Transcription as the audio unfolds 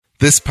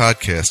This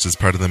podcast is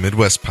part of the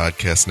Midwest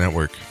Podcast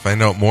Network.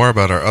 Find out more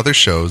about our other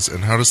shows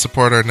and how to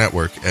support our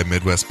network at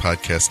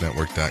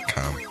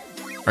MidwestPodcastNetwork.com.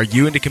 Are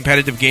you into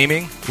competitive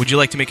gaming? Would you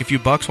like to make a few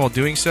bucks while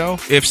doing so?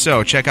 If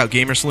so, check out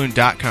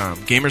Gamersaloon.com.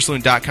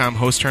 Gamersaloon.com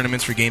hosts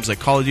tournaments for games like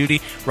Call of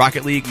Duty,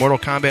 Rocket League, Mortal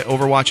Kombat,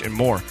 Overwatch, and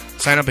more.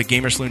 Sign up at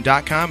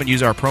Gamersaloon.com and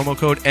use our promo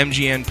code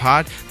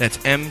MGNPOD. That's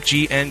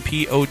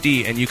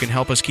MGNPOD, and you can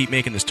help us keep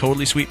making this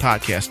totally sweet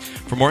podcast.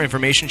 For more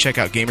information, check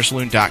out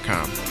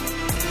Gamersaloon.com.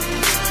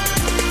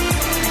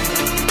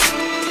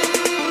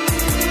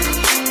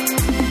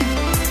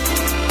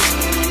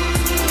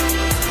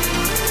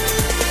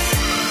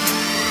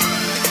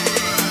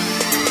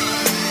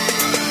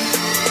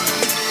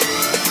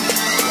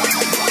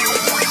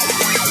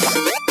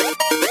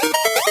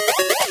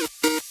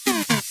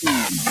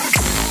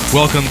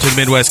 Welcome to the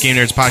Midwest Game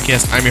Nerds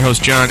Podcast. I'm your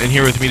host, John, and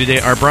here with me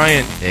today are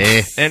Brian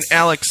and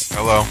Alex.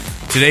 Hello.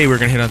 Today we're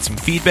going to hit on some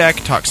feedback,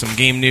 talk some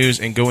game news,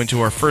 and go into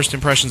our first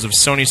impressions of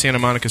Sony Santa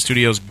Monica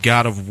Studios'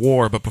 God of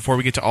War. But before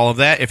we get to all of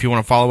that, if you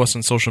want to follow us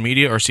on social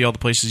media or see all the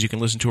places you can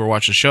listen to or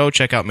watch the show,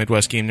 check out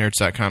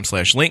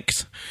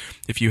MidwestGameNerds.com/links.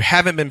 If you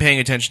haven't been paying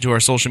attention to our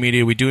social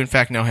media, we do in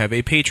fact now have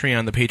a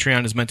Patreon. The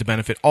Patreon is meant to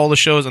benefit all the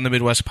shows on the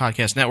Midwest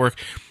Podcast Network.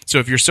 So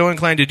if you're so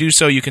inclined to do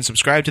so, you can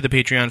subscribe to the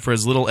Patreon for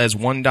as little as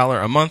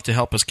 $1 a month to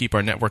help us keep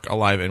our network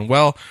alive and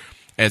well.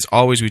 As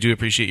always, we do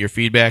appreciate your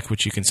feedback,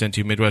 which you can send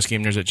to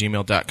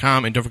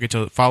MidwestGameNerds@gmail.com. And don't forget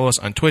to follow us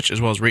on Twitch, as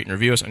well as rate and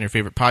review us on your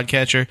favorite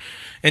podcatcher.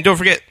 And don't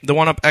forget, the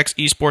 1UpX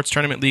Esports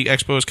Tournament League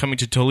Expo is coming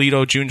to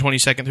Toledo June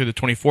 22nd through the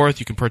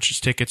 24th. You can purchase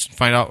tickets and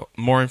find out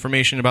more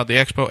information about the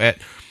expo at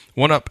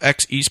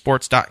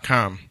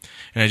 1UpXEsports.com.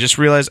 And I just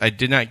realized I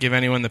did not give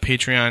anyone the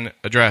Patreon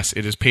address.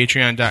 It is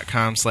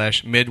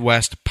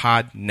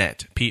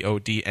patreon.com/MidwestPodNet,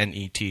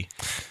 PODNET.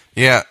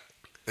 Yeah.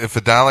 If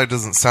 $1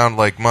 doesn't sound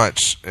like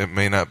much, it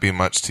may not be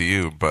much to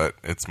you, but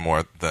it's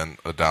more than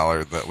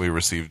 $1 that we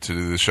receive to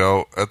do the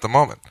show at the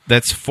moment.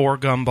 That's 4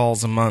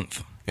 gumballs a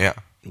month. Yeah.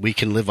 We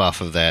can live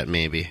off of that,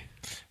 maybe.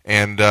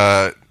 And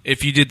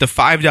if you did the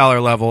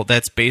 $5 level,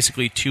 that's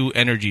basically 2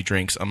 energy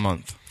drinks a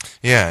month.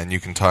 yeah, and you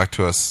can talk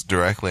to us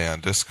directly on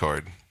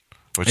Discord,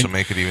 which will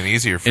make it even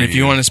easier for you. And if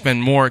you want to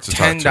spend more, to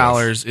talk to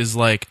 $10 is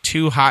like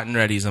 2 Hot and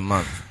Readies a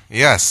month.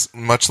 Yes,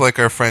 much like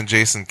our friend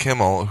Jason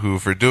Kimmel, who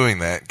for doing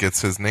that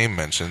gets his name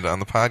mentioned on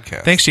the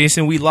podcast. Thanks,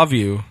 Jason. We love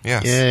you.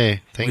 Yes.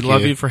 Yay. Thank we you.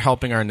 love you for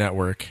helping our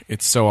network.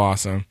 It's so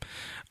awesome.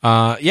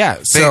 Thank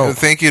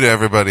you to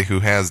everybody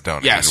who has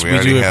donated. Yes, we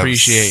already do have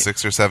appreciate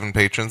 6 or 7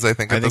 patrons, I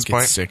think, I at this think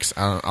point. it's 6.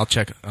 I'll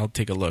check. I'll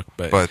take a look.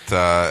 But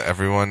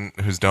Everyone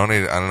who's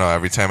donated, I don't know,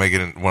 every time I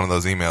get one of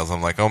those emails,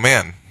 I'm like, oh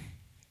man,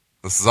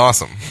 this is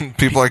awesome.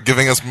 People are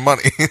giving us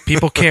money.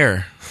 people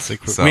care. So-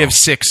 We have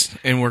 6,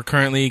 and we're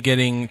currently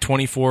getting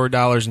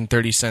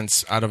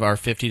 $24.30 out of our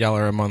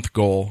 $50 a month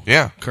goal.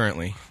 Yeah.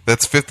 Currently.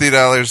 That's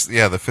 $50.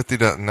 Yeah, the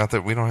 $50. Not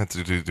that we don't have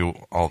to do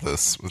all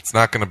this. It's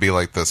not going to be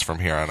like this from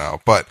here on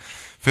out. But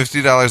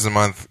 $50 a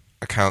month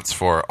accounts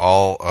for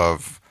all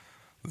of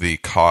the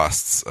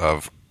costs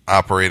of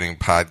operating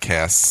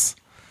podcasts.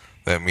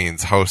 That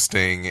means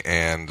hosting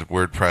and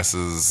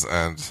WordPresses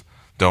and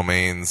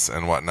domains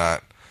and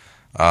whatnot.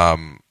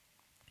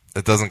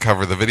 It doesn't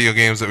cover the video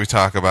games that we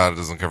talk about. It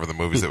doesn't cover the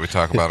movies that we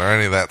talk about or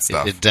any of that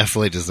stuff. It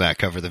definitely does not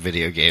cover the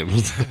video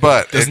games.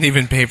 But Doesn't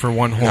even pay for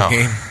one whole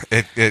game.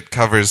 It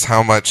covers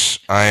how much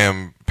I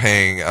am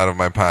paying out of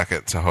my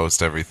pocket to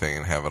host everything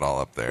and have it all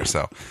up there.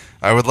 So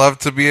I would love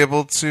to be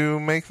able to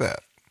make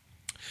that.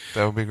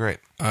 That would be great.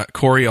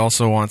 Corey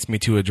also wants me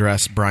to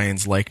address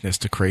Brian's likeness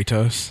to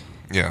Kratos.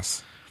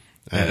 Yes.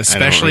 Especially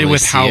I don't really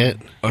with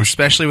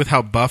especially with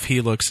how buff he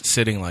looks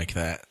sitting like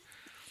that.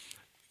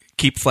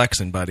 Keep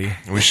flexing, buddy.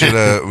 We should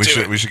we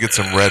should get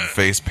some red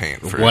face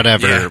paint for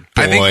Whatever, Yeah,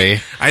 boy.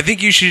 I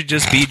think you should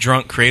just be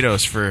drunk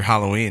Kratos for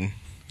Halloween.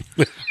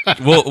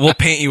 We'll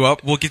paint you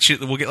up. We'll get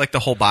like the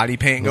whole body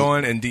paint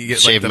going and get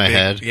Shave like my the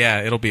head.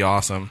 Yeah, it'll be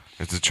awesome. You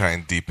have to try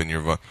and deepen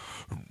your voice.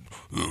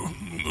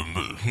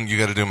 You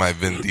got to do my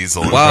Vin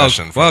Diesel Wow,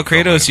 impression. wow,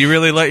 Kratos, you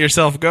really let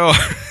yourself go.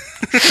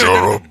 Shut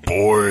up,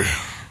 boy.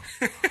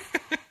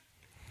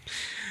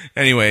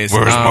 Anyways,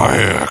 Where's my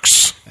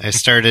ex? I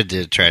started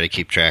to try to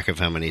keep track of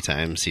how many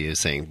times he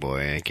was saying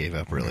boy. I gave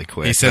up really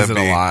quick. He says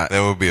That'd it a lot.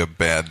 That would be a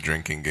bad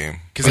drinking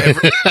game.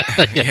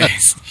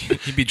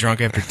 He'd be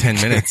drunk after 10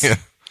 minutes. Yeah.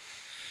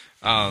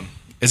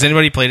 Has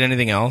anybody played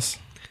anything else?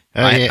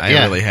 I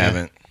really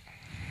haven't.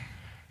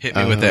 Hit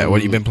me with that.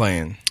 What have you been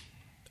playing?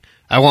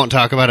 I won't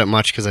talk about it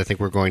much because I think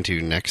we're going to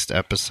next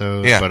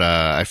episode. Yeah. But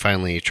I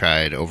finally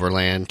tried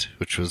Overland,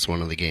 which was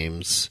one of the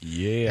games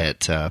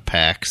at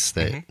PAX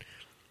that you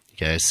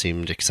guys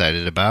seemed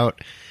excited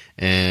about.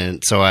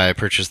 And so I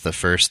purchased the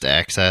first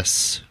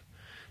access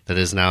that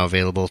is now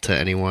available to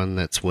anyone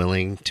that's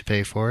willing to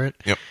pay for it.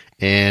 Yep.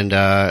 And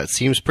it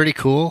seems pretty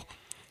cool.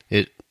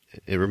 It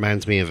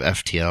reminds me of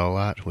FTL a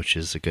lot, which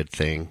is a good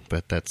thing.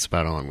 But that's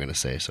about all I'm going to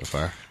say so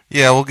far.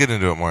 Yeah, we'll get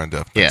into it more in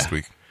depth next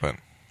week. But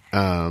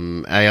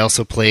I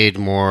also played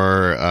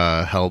more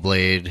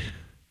Hellblade,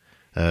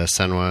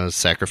 Senua's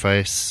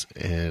Sacrifice,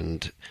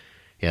 and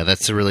yeah,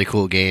 that's a really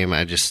cool game.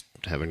 I just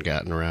haven't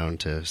gotten around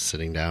to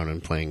sitting down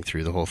and playing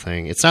through the whole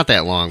thing. It's not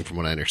that long, from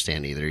what I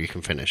understand, either. You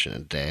can finish in a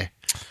day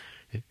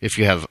if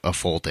you have a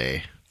full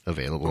day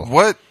available.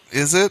 What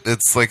is it?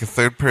 It's like a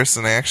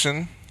third-person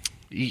action?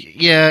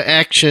 Yeah,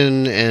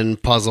 action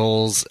and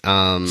puzzles.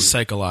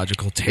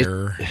 Psychological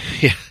terror.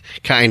 Yeah,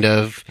 kind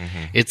of.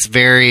 Mm-hmm. It's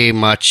very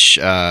much,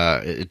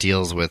 it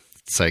deals with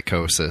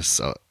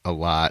psychosis a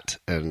lot,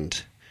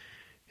 and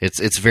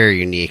it's very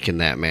unique in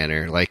that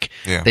manner. Like,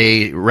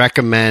 they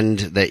recommend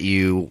that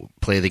you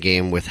play the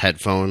game with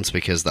headphones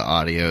because the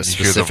audio is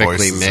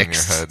specifically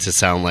mixed to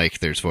sound like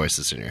there's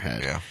voices in your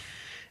head. Yeah,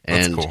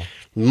 that's and cool.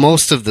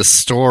 Most of the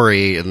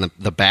story and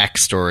the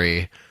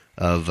backstory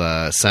of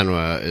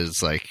Senua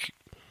is like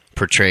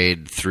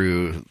portrayed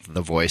through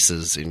the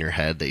voices in your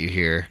head that you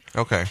hear.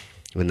 Okay.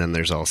 And then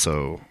there's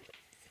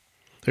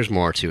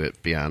more to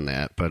it beyond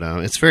that, but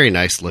it's a very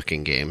nice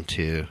looking game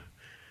too.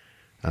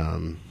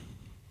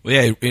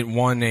 It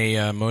won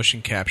a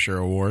motion capture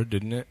award,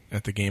 didn't it,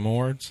 at the Game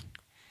Awards?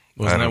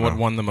 Wasn't that what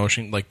won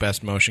the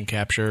best motion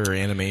capture or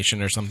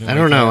animation or something? I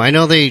don't know. I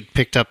know they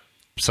picked up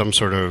some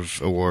sort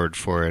of award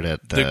for it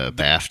at the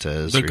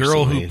BAFTAs. The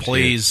girl who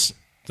plays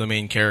the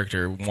main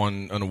character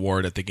won an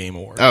award at the Game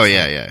Awards. Oh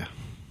yeah.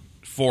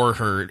 For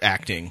her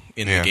acting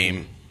in the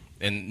game,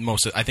 and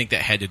I think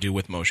that had to do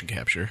with motion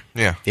capture.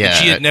 Yeah. And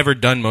she had never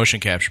done motion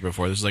capture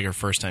before. This is like her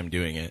first time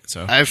doing it.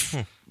 So I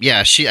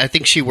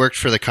think she worked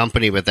for the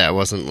company, but that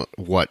wasn't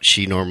what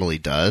she normally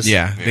does.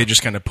 Yeah, they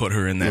just kind of put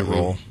her in that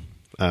role.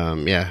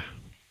 Yeah.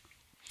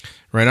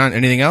 Right on.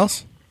 Anything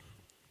else?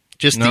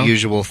 Just the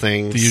usual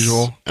things.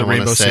 The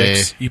Rainbow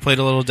Six. You played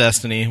a little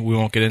Destiny. We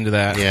won't get into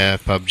that. Yeah,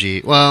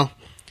 PUBG. Well,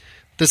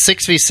 the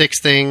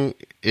 6v6 thing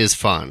is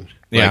fun.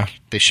 Yeah.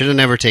 Like, they should have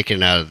never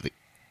taken it out of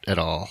at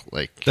all.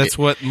 Like, that's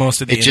what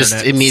most of the internet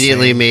just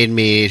immediately made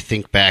me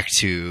think back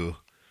to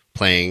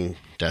playing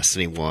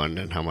Destiny 1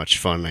 and how much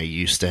fun I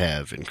used to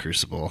have in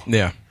Crucible.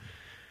 Yeah.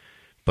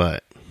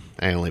 But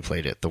I only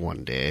played it the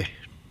one day.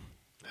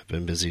 I've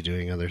been busy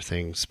doing other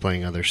things,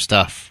 playing other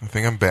stuff. I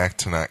think I'm back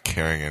to not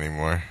caring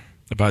anymore.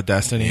 About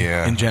Destiny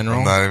in general?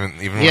 I'm not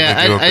even when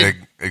they do a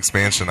big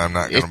expansion, I'm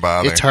not going to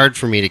bother. It's hard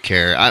for me to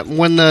care.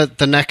 When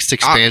the next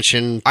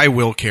expansion... I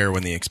will care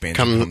when the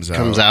expansion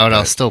comes out.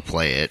 I'll still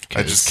play it.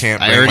 I just can't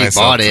bring I already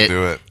myself bought to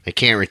do it. I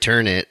can't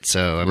return it,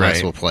 so I might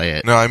as well play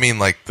it. No, I mean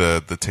like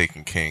the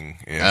Taken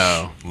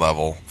King-ish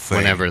level thing.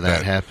 Whenever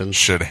that happens.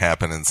 Should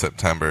happen in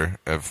September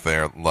if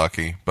they're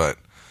lucky, but...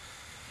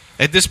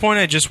 At this point,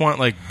 I just want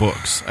like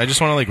books. I just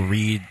want to like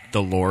read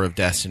the lore of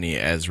Destiny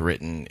as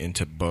written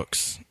into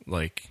books.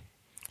 Like...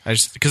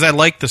 because I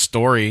like the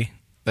story.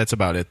 That's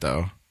about it,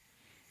 though.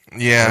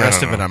 Yeah, the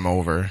rest of it, I'm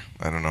over.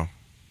 I don't know.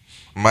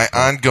 My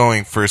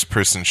ongoing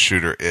first-person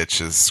shooter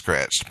itch is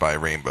scratched by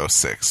Rainbow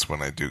Six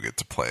when I do get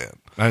to play it.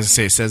 I was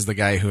going to say, says the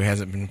guy who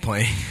hasn't been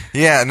playing.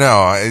 Yeah,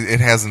 no, it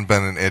hasn't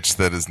been an itch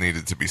that has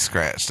needed to be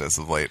scratched as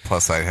of late.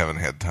 Plus, I haven't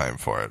had time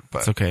for it. But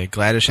it's okay.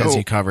 Gladish has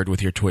you covered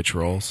with your Twitch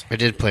rolls. I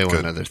did play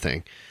one other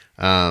thing.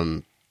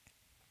 In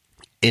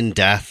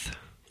Death,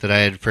 that I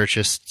had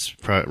purchased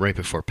right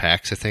before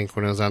PAX, I think,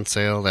 when it was on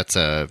sale. That's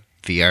a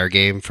VR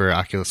game for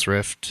Oculus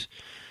Rift.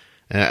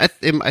 I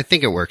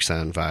think it works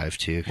on Vive,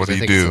 too. What do you I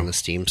think do? It's in the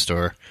Steam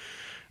store.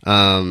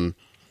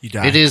 You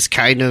die. It is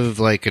kind of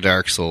like a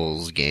Dark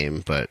Souls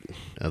game, but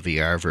a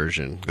VR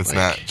version. It's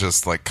not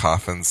just like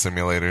Coffin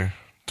Simulator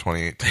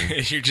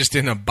 2018. You're just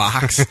in a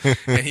box,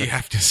 and you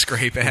have to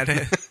scrape at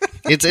it.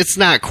 It's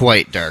not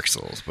quite Dark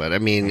Souls, but I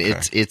mean,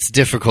 it's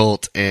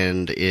difficult,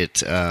 and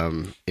it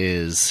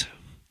is...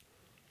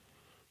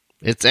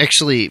 It's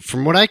actually,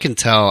 from what I can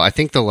tell, I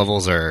think the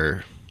levels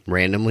are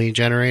randomly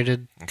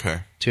generated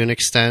to an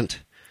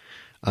extent.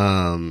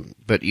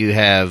 But you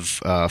have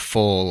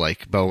full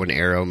like bow and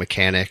arrow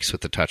mechanics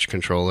with the touch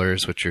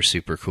controllers, which are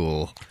super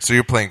cool. So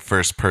you're playing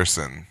first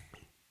person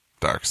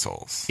Dark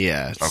Souls.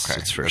 Yeah,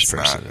 it's first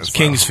person.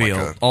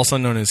 Kingsfield, also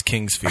known as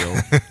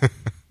Kingsfield.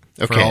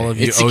 Okay, for all of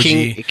you it's OG,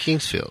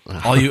 Kingsfield.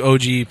 all you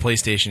OG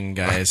PlayStation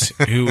guys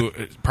who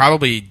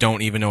probably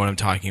don't even know what I'm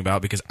talking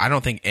about because I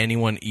don't think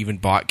anyone even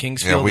bought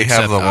Kingsfield. Yeah, we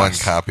have the us. one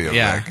copy of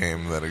that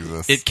game that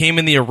exists. It came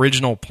in the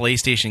original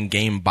PlayStation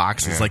game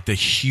box. It's like the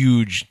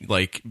huge,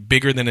 like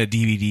bigger than a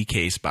DVD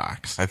case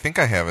box. I think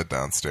I have it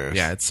downstairs.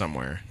 Yeah, it's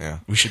somewhere. Yeah,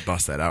 we should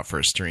bust that out for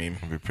a stream.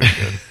 It'd be pretty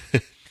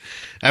good.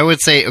 I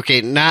would say,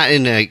 okay, not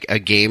in a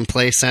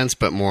gameplay sense,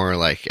 but more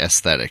like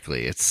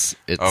aesthetically. It's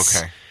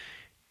okay.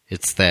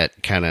 It's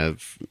that kind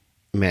of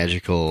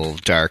magical,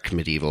 dark,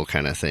 medieval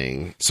kind of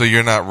thing. So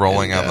you're not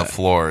rolling on the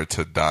floor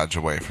to dodge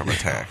away from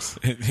attacks?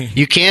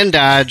 You can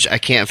dodge. I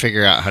can't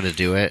figure out how to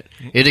do it.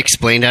 It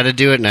explained how to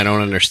do it, and I don't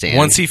understand.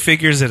 Once he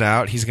figures it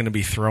out, he's going to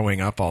be throwing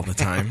up all the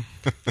time.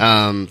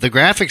 The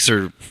graphics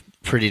are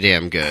pretty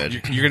damn good.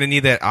 You're going to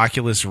need that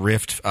Oculus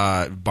Rift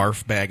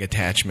barf bag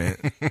attachment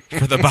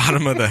for the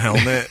bottom of the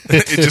helmet.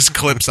 It just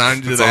clips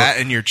onto that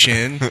and your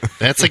chin.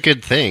 That's a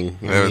good thing.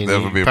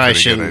 That would be a probably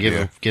pretty good idea.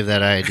 Shouldn't give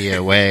that idea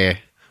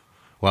away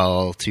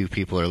while two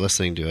people are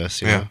listening to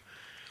us. You know?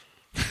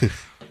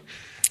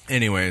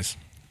 Anyways.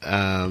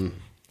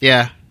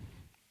 Yeah.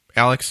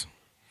 Alex?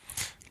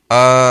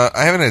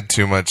 I haven't had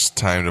too much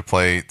time to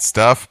play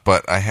stuff,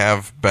 but I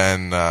have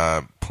been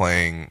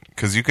playing,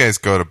 because you guys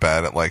go to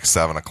bed at like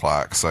 7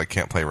 o'clock, so I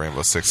can't play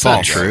Rainbow Six. It's not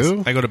with you guys.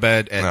 true. I go to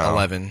bed at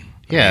 11.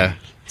 Yeah.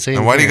 Same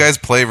And why do you here. guys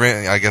play?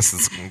 I guess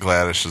it's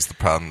Gladish is the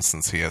problem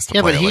since he has to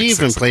Yeah, play but at he like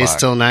even 6 plays o'clock.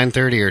 till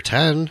 9:30 or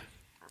 10.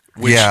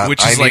 Which I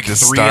is need like to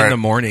 3 start- in the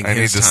morning. I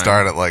need his to time.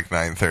 start at like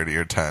 9:30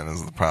 or 10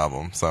 is the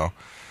problem. So,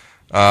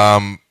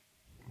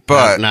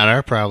 but Not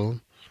our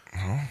problem.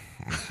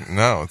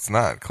 no, it's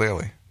not.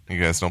 Clearly, you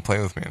guys don't play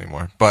with me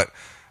anymore. But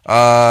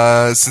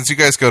since you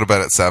guys go to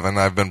bed at 7,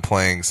 I've been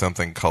playing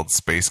something called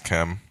Space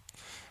Chem,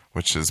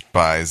 which is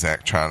by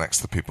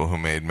Zachtronics, the people who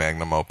made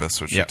Magnum Opus,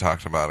 which Yep. we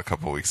talked about a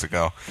couple weeks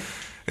ago.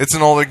 It's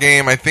an older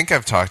game. I think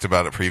I've talked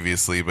about it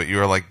previously, but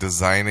you are like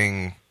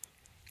designing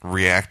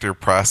reactor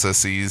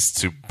processes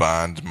to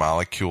bond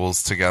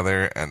molecules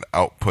together and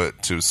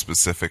output to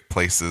specific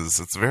places.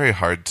 It's very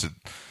hard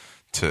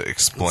to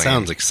explain.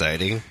 Sounds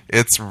exciting.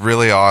 It's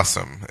really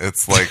awesome.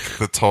 It's like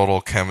the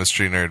total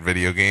chemistry nerd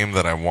video game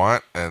that I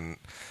want, and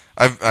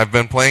I've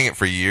been playing it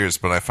for years,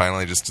 but I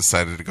finally just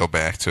decided to go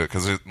back to it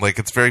because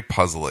it's very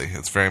puzzly.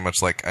 It's very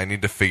much like I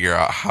need to figure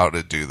out how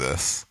to do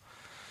this,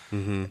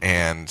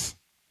 and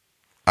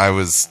I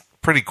was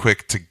pretty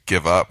quick to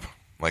give up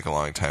like a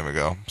long time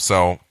ago.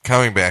 So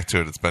coming back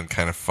to it, it's been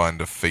kind of fun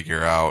to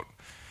figure out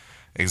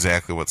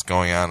exactly what's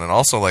going on, and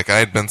also like I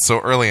had been so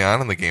early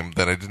on in the game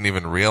that I didn't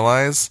even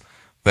realize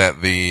that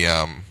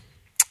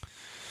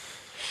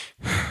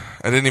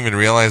I didn't even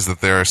realize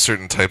that there are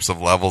certain types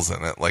of levels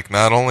in it. Like,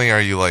 not only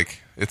are you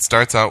like, it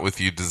starts out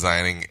with you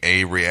designing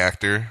a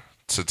reactor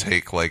to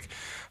take like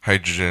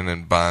hydrogen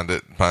and bond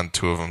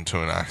 2 of them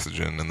to an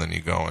oxygen, and then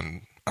you go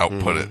and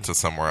output it to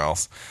somewhere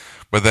else.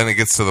 But then it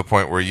gets to the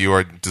point where you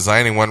are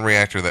designing one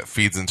reactor that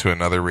feeds into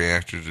another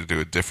reactor to do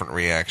a different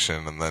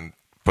reaction, and then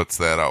puts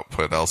that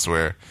output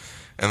elsewhere.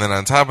 And then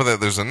on top of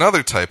that, there's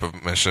another type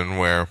of mission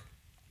where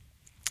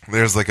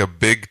there's like a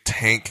big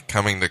tank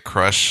coming to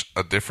crush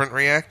a different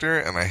reactor,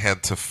 and I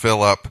had to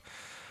fill up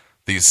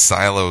these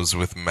silos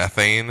with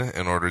methane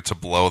in order to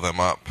blow them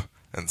up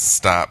and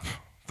stop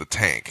the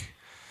tank.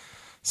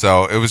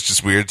 So it was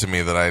just weird to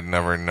me that I'd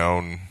never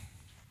known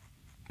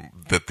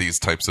that these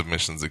types of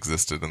missions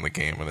existed in the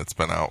game, and it's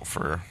been out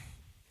for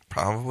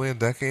probably a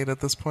decade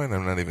at this point.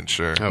 I'm not even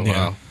sure. Oh,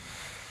 Yeah. wow.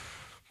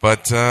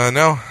 But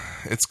no,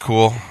 it's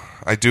cool.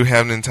 I do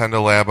have Nintendo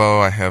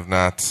Labo. I have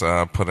not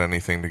put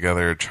anything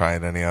together or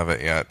tried any of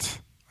it yet.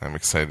 I'm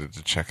excited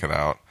to check it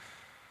out.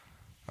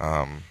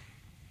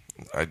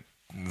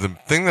 The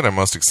thing that I'm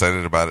most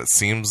excited about, it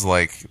seems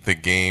like the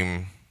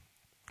game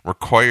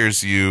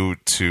requires you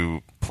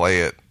to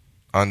play it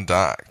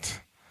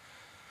undocked,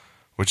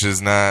 which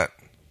is not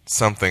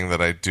something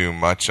that I do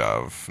much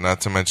of.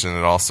 Not to mention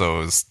it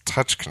also is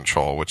touch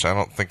control, which I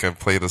don't think I've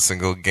played a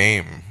single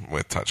game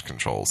with touch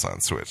controls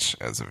on Switch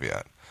as of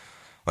yet.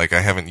 Like,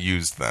 I haven't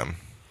used them.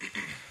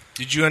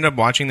 Did you end up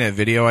watching that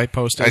video I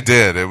posted? I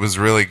did. It was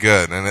really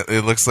good, and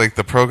it looks like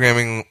the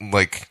programming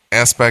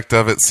aspect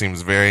of it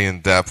seems very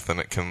in depth, and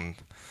it can.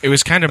 It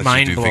was kind of let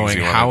you do mind blowing things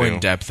you wanna how do. in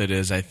depth it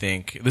is. I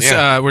think this.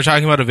 Yeah. We're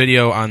talking about a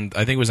video on.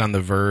 I think it was on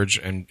The Verge,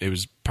 and it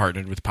was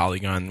partnered with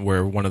Polygon,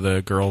 where one of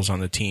the girls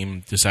on the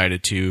team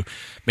decided to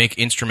make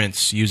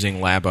instruments using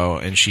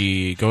Labo, and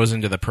she goes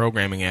into the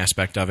programming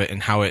aspect of it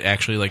and how it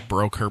actually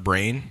broke her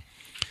brain,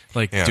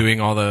 Yeah. doing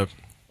all the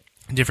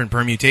different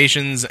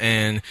permutations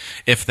and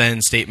if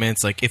then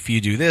statements, like if you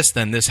do this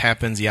then this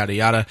happens, yada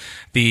yada.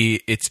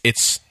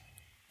 It's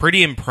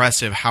pretty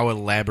impressive how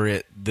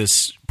elaborate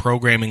this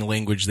programming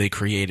language they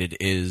created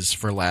is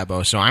for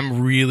Labo. So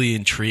I'm really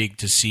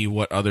intrigued to see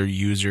what other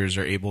users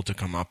are able to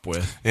come up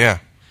with. Yeah.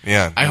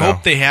 I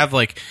hope they have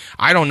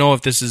I don't know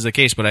if this is the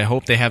case, but I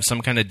hope they have some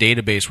kind of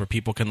database where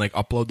people can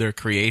upload their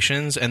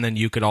creations, and then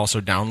you could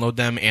also download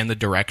them and the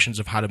directions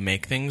of how to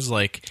make things.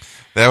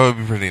 That would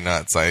be pretty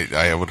nuts.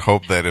 I would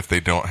hope that if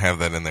they don't have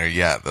that in there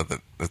yet,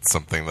 that it's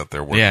something that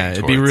they're working Yeah,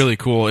 it'd be towards. really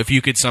cool if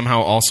you could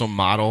somehow also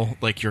model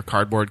your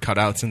cardboard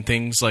cutouts and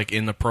things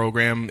in the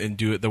program and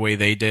do it the way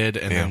they did,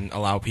 and then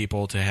allow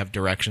people to have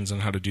directions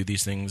on how to do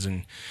these things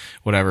and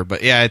whatever.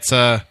 But yeah, it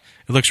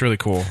looks really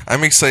cool.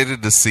 I'm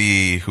excited to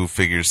see who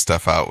figures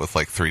stuff out with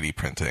 3D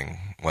printing.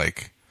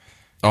 What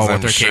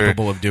I'm they're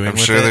capable of doing I'm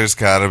with sure it. there's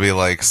got to be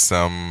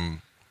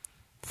some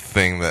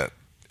thing that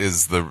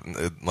is a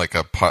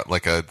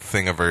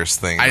Thingiverse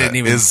thing. I that didn't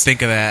even is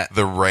think of that.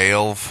 the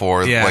rail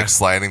for Yeah.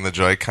 sliding the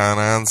Joy-Con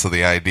on. So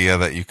the idea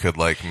that you could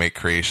make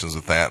creations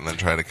with that and then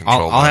try to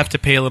control. I'll them. have to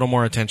pay a little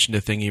more attention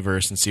to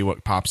Thingiverse and see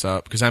what pops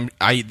up, because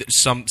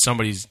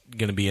somebody's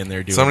going to be in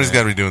there doing. Somebody's that.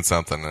 got to be doing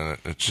something, and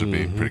it should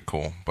be pretty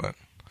cool. But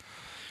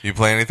you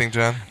play anything,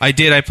 John? I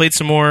did. I played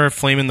some more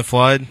Flame in the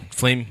Flood.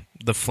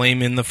 The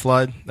Flame in the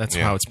Flood. That's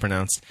Yeah. how it's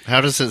pronounced. How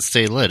does it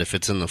stay lit if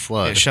it's in the Yeah,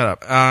 flood? shut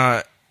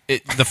up.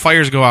 The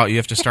fires go out. You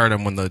have to start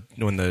them when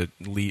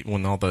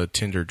all the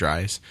tinder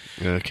dries.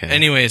 Okay.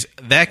 Anyways,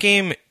 that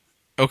game.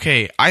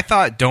 Okay, I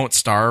thought Don't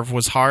Starve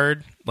was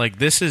hard.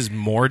 This is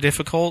more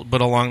difficult, but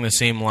along the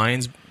same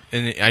lines.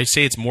 And I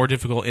say it's more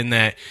difficult in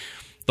that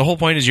the whole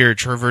point is you're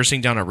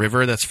traversing down a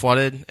river that's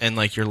flooded, and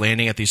like you're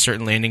landing at these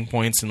certain landing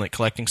points and like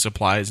collecting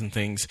supplies and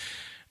things.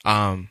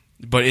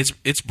 But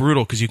it's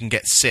brutal because you can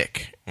get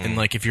sick, and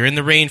like if you're in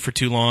the rain for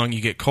too long,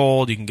 you get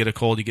cold. You can get a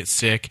cold, you get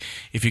sick.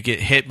 If you get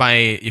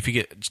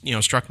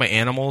struck by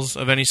animals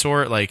of any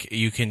sort, like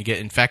you can get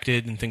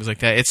infected and things like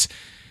that.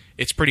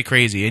 It's pretty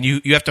crazy, and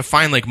you have to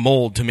find like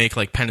mold to make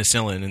like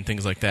penicillin and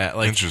things like that.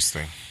 Like,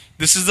 interesting.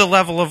 This is the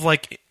level of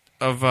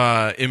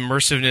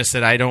immersiveness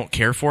that I don't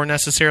care for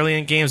necessarily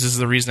in games. This is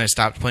the reason I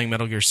stopped playing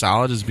Metal Gear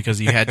Solid, is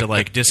because you had to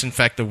like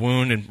disinfect the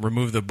wound and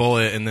remove the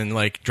bullet and then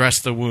like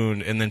dress the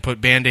wound and then put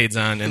Band-Aids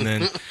on, and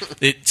then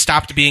it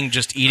stopped being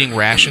just eating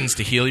rations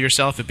to heal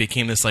yourself. It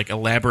became this like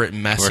elaborate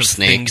mess of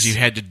things you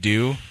had to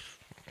do.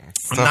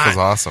 Stuff is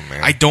awesome,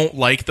 man. I don't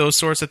like those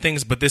sorts of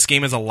things, but this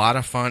game is a lot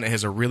of fun. It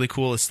has a really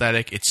cool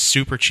aesthetic. It's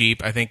super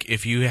cheap. I think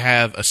if you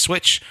have a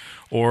Switch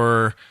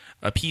or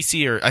a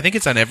PC, or I think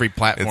it's on every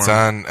platform. It's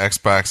on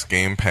Xbox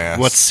Game Pass.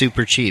 What's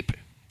super cheap?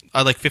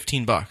 Like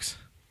 $15.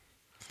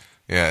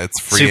 Yeah,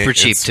 it's free. Super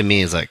cheap to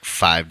me is like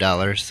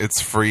 $5.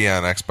 It's free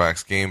on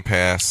Xbox Game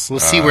Pass. We'll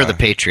see where the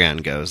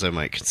Patreon goes. I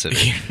might consider.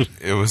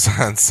 It was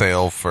on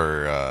sale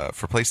for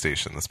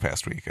PlayStation this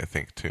past week, I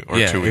think, too. Or 2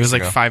 weeks ago. It was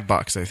like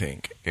 $5, I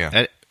think.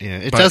 Yeah.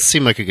 It does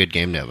seem like a good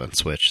game to have on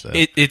Switch, though.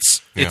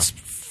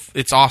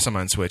 It's awesome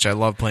on Switch. I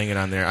love playing it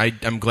on there.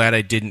 I'm glad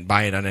I didn't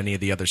buy it on any of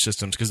the other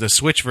systems, because the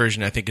Switch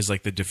version I think is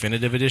like the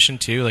definitive edition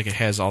too. Like it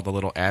has all the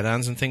little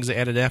add-ons and things they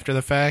added after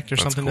the fact, or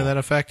something to that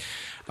effect.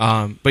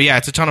 But yeah,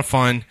 it's a ton of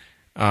fun.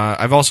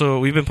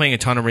 We've been playing a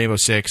ton of Rainbow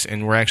Six,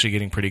 and we're actually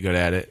getting pretty good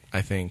at it.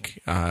 I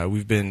think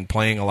we've been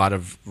playing a lot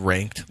of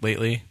ranked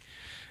lately,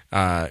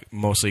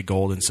 mostly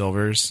gold and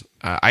silvers.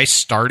 I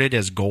started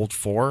as gold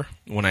 4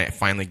 when I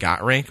finally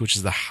got ranked, which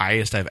is the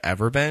highest I've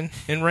ever been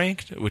in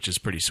ranked, which is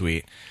pretty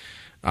sweet.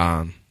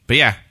 But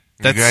yeah,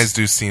 you guys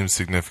do seem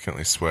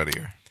significantly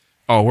sweatier.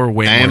 Oh, we're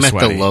way more sweaty.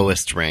 I am at the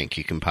lowest rank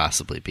you can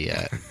possibly be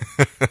at.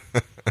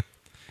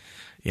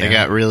 Yeah. I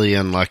got really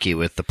unlucky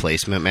with the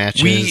placement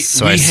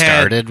matches, I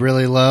started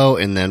really low,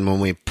 and then when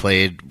we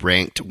played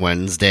Ranked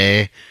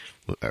Wednesday,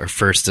 our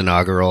first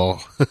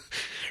inaugural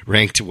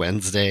Ranked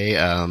Wednesday,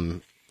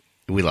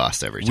 we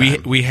lost every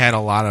time. We had a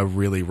lot of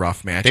really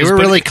rough matches. They were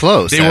really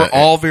close. They were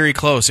all very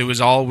close. We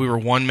were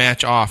one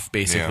match off,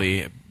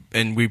 basically. Yeah.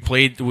 And we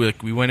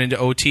went into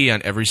OT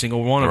on every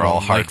single one of them. We're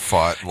all hard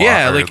fought.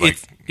 Heartbreaking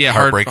loss. Yeah,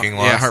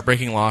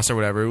 heartbreaking loss or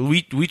whatever.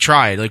 We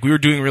tried. Like, we were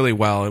doing really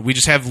well. We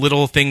just have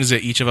little things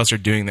that each of us are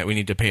doing that we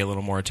need to pay a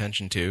little more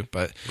attention to.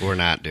 But we're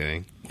not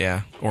doing.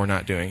 Yeah, or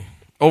not doing.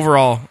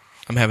 Overall,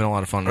 I'm having a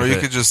lot of fun with it. Or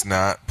you could just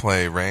not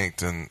play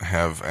ranked and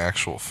have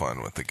actual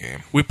fun with the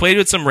game. We played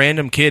with some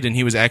random kid, and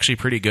he was actually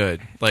pretty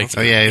good. Like,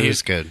 he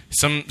was good.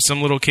 Some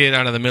little kid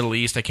out of the Middle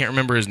East. I can't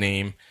remember his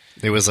name.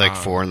 It was like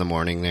 4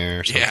 a.m.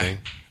 there or something.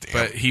 Yeah.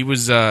 But he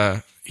was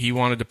he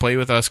wanted to play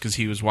with us because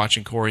he was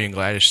watching Corey and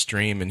Gladys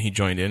stream, and he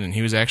joined in, and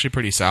he was actually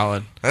pretty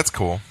solid. That's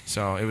cool.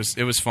 So it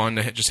was fun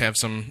to just have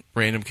some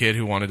random kid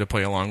who wanted to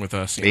play along with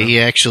us. He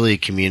actually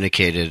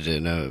communicated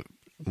in a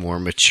more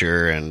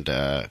mature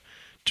and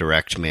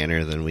direct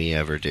manner than we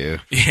ever do.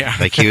 Yeah,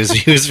 like he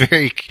was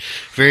very,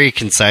 very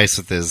concise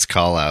with his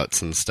call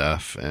outs and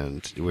stuff,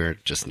 and we're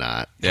just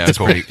not. Yeah,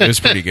 it was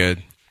pretty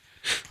good.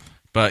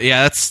 But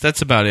yeah,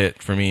 that's about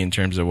it for me in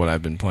terms of what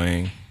I've been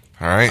playing.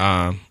 All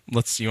right.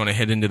 You want to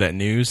head into that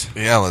news?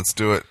 Yeah, let's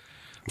do it.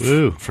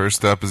 Woo.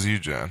 First up is you,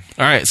 John.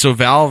 All right. So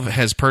Valve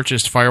has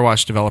purchased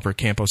Firewatch developer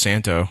Campo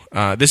Santo.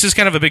 This is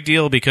kind of a big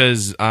deal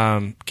because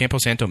Campo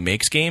Santo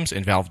makes games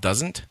and Valve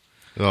doesn't.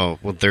 Oh,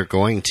 well, they're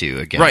going to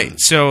again. Right.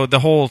 So the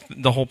whole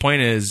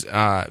point is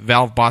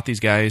Valve bought these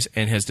guys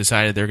and has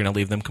decided they're going to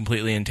leave them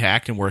completely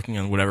intact and working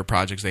on whatever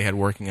projects they had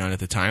working on at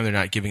the time. They're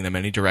not giving them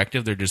any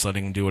directive. They're just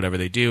letting them do whatever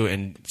they do.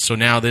 And so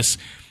now this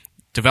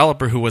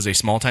developer, who was a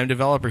small-time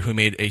developer who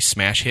made a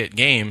smash hit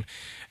game,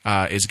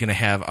 is going to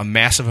have a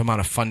massive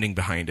amount of funding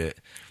behind it.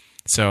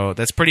 So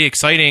that's pretty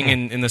exciting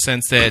in the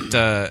sense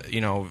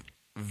that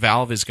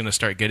Valve is going to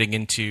start getting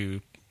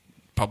into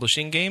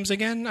publishing games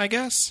again, I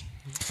guess.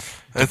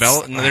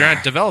 They're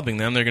not developing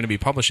them; they're going to be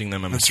publishing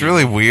them. It's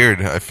really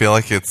weird. I feel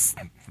like it's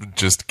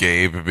just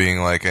Gabe being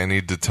like, "I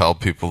need to tell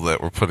people that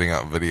we're putting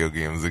out video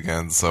games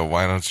again. So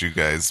why don't you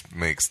guys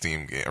make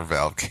Steam or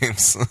Valve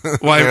games?"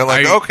 Well, they're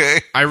like,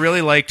 "Okay." I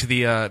really liked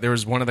there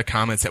was one of the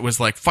comments that was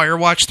like,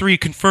 "Firewatch 3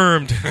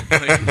 confirmed."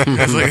 I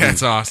was like,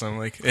 "That's awesome!"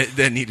 Like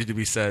that needed to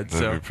be said.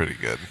 That'd be pretty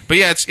good. But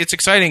yeah, it's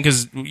exciting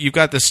because you've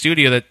got this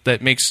studio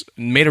that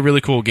made a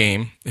really cool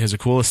game. It has a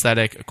cool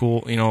aesthetic,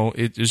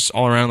 it's just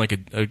all around like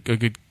a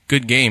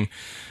good game,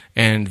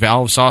 and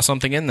Valve saw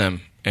something in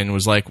them and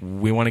was like,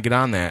 we want to get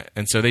on that,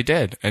 and so they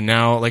did. And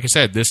now, like I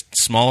said, this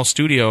small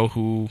studio,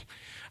 who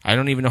I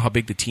don't even know how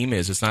big the team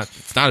is. It's not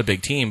a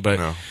big team,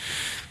 but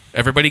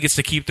everybody gets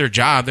to keep their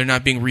job. They're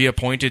not being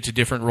reappointed to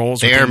different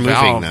roles. They are moving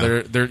Valve.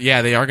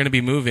 now. They are going to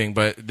be moving,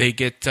 but they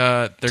get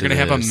they're going to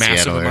have a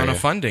massive amount of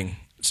funding.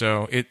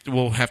 So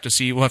we'll have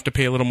to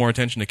pay a little more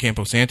attention to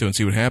Campo Santo and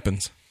see what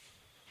happens.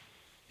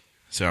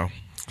 So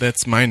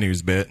that's my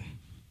news bit.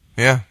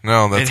 Yeah,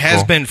 no, that's it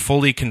has cool. been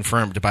fully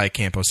confirmed by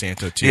Campo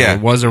Santo too. Yeah.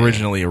 It was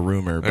originally a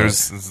rumor. But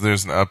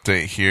There's an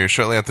update here.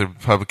 Shortly after the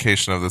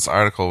publication of this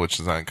article, which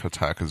is on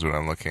Kotaku, is what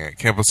I'm looking at,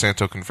 Campo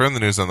Santo confirmed the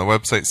news on the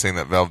website, saying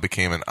that Valve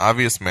became an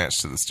obvious match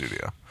to the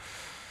studio.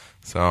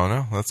 So,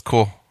 no, that's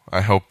cool.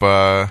 I hope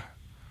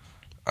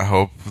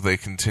they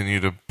continue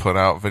to put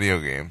out video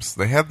games.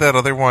 They had that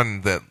other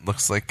one that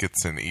looks like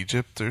it's in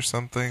Egypt or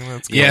something. I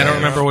don't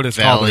remember what it's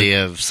called. Valley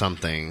of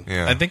something.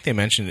 Yeah. I think they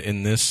mentioned it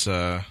in this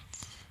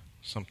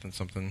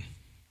something.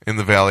 In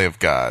the Valley of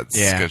Gods,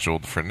 Yeah.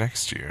 scheduled for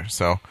next year.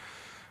 So,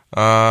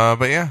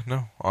 but yeah,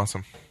 no,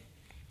 awesome.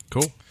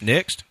 Cool.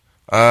 Next.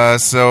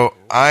 So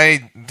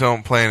I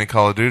don't play any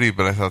Call of Duty,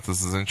 but I thought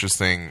this is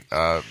interesting.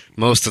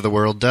 Most of the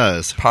world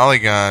does.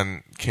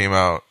 Polygon came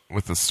out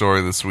with a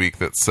story this week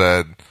that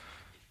said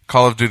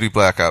Call of Duty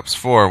Black Ops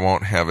 4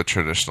 won't have a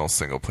traditional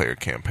single-player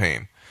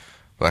campaign.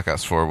 Black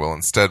Ops 4 will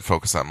instead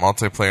focus on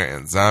multiplayer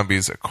and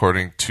zombies,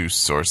 according to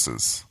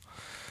sources.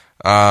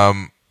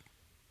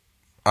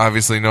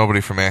 Obviously, nobody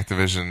from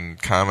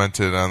Activision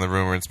commented on the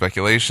rumor and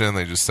speculation.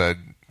 They just said,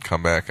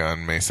 come back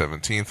on May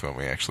 17th when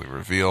we actually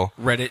reveal.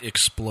 Reddit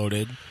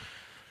exploded.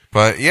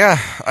 But yeah,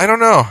 I don't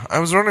know. I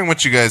was wondering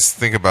what you guys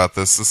think about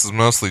this. This is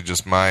mostly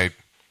just my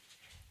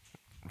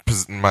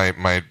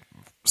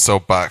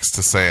soapbox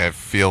to say I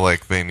feel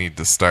like they need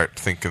to start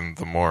thinking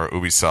the more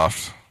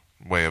Ubisoft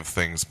way of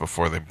things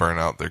before they burn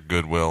out their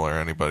goodwill or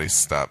anybody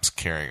stops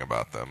caring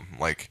about them.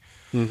 Like,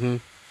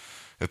 if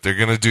they're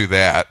going to do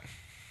that,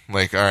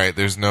 like, all right,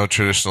 there's no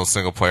traditional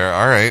single player.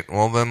 All right,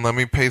 well then let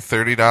me pay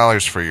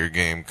 $30 for your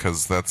game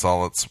because that's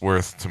all it's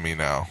worth to me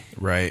now.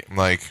 Right.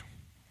 Like,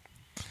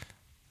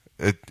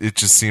 it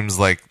just seems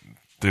like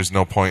there's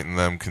no point in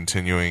them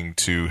continuing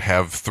to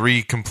have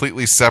 3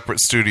 completely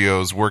separate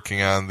studios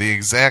working on the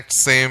exact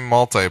same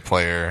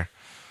multiplayer.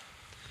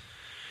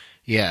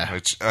 Yeah.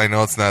 Which I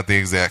know it's not the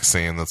exact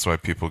same. That's why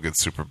people get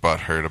super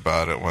butthurt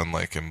about it when,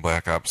 like, in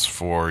Black Ops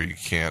 4, you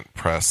can't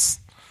press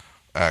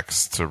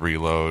X to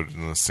reload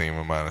in the same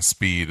amount of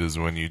speed as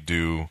when you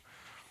do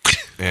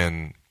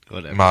in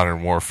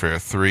Modern Warfare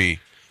 3.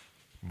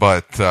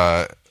 But,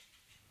 I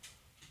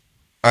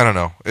don't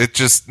know. It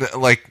just,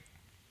 like,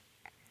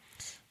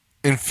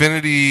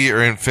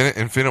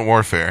 Infinite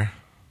Warfare,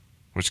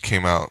 which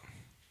came out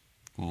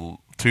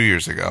 2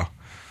 years ago,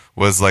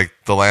 was like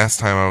the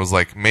last time I was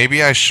like,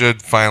 maybe I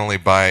should finally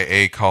buy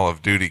a Call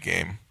of Duty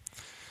game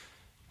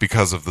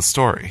because of the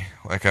story.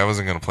 Like, I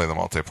wasn't going to play the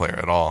multiplayer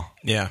at all.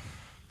 Yeah.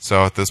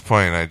 So at this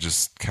point, I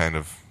just kind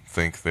of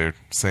think they're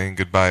saying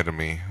goodbye to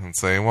me and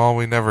saying, well,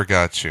 we never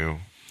got you,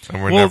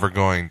 and we're never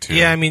going to.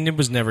 Yeah, I mean, it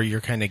was never your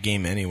kind of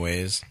game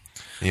anyways.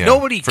 Yeah.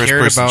 Nobody cared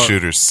First-person about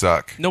shooters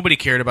suck. Nobody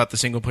cared about the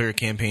single-player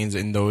campaigns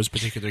in those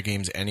particular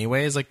games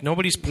anyways. Like,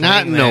 nobody's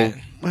playing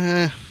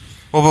that.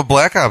 Well, but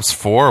Black Ops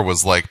 4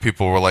 was like,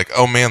 people were like,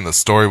 oh man, the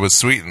story was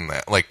sweet in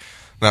that. Like,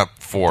 not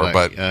 4,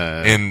 but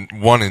in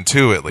 1 and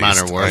 2 at least.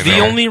 Modern Warfare. The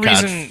only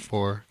reason... COD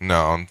 4.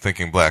 No, I'm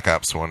thinking Black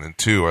Ops 1 and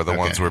 2 are the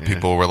ones where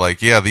people were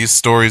like, yeah, these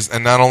stories,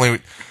 and not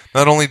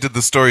only did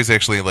the stories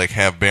actually like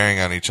have bearing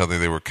on each other,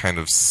 they were kind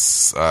of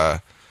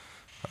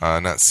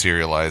not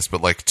serialized,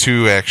 but like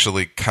 2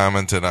 actually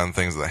commented on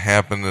things that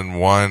happened in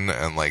 1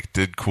 and like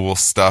did cool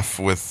stuff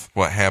with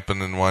what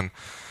happened in 1.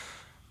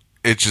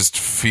 It just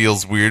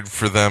feels weird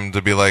for them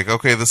to be like,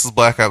 okay, this is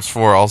Black Ops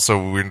 4.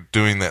 Also, we're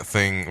doing that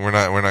thing. We're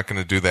not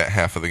going to do that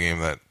half of the game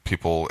that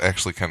people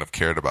actually kind of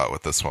cared about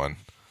with this one.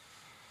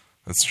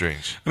 That's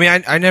strange. I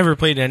mean, I never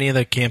played any of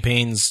the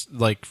campaigns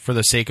like for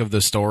the sake of the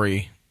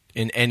story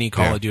in any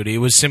Call of Duty. It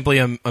was simply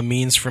a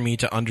means for me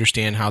to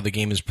understand how the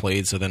game is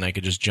played, so then I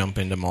could just jump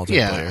into multiplayer.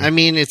 Yeah, I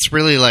mean, it's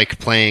really like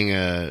playing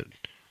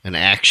an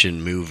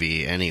action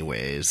movie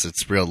anyways.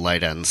 It's real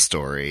light on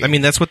story. I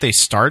mean, that's what they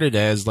started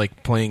as,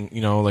 like playing,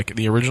 like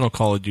the original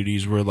Call of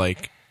Duties were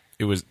like,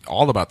 it was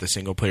all about the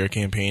single player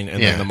campaign,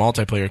 and then the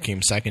multiplayer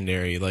came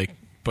secondary. Like,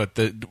 but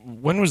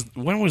when was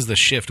the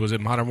shift? Was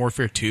it Modern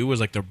Warfare 2 was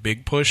like the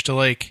big push to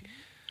like?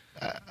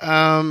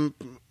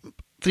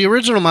 The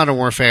original Modern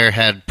Warfare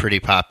had pretty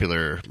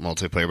popular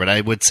multiplayer, but I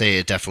would say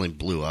it definitely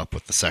blew up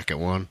with the second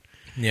one.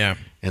 Yeah.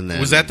 And then,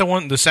 was that the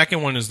one? The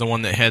second one is the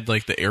one that had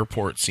like the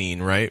airport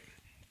scene, right?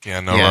 Yeah,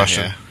 no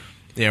Russian.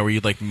 Yeah, where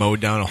you'd like mow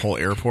down a whole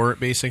airport,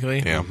 basically.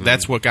 Yeah.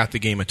 That's what got the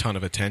game a ton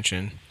of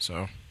attention.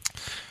 So,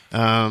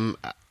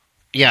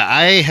 yeah,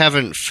 I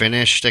haven't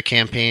finished a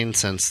campaign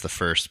since the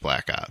first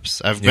Black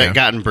Ops. I've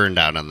gotten burned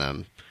out on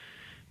them,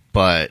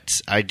 but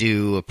I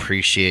do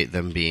appreciate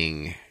them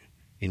being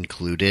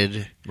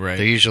included. Right.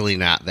 They're usually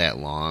not that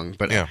long,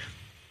 but Yeah.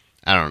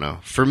 I don't know.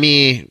 For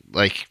me,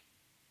 like,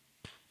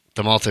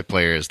 the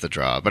multiplayer is the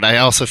draw, but I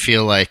also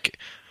feel like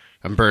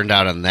I'm burned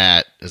out on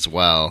that as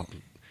well.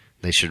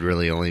 They should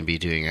really only be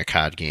doing a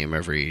COD game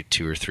every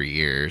 2 or 3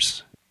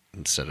 years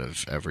instead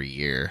of every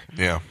year.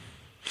 Yeah.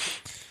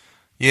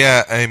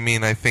 Yeah, I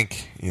mean, I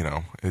think,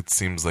 it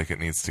seems like it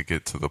needs to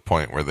get to the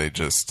point where they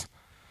just,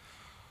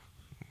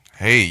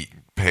 hey,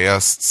 pay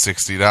us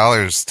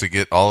 $60 to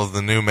get all of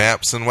the new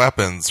maps and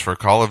weapons for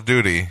Call of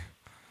Duty.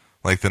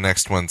 Like the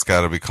next one's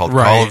got to be called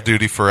Right. Call of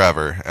Duty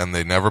Forever, and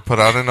they never put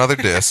out another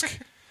disc.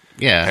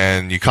 Yeah.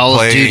 And you can Call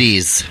play, of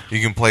Duties. You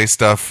can play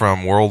stuff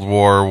from World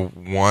War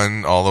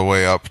I all the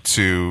way up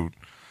to,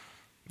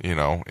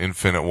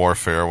 Infinite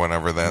Warfare,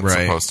 whenever that's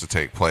Right. supposed to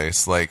take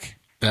place. Like,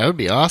 That would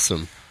be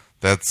awesome.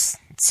 that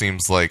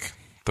seems like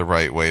the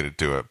right way to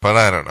do it. But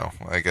I don't know.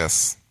 I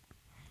guess,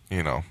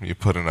 you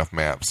put enough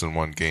maps in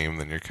one game,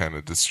 then you're kind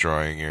of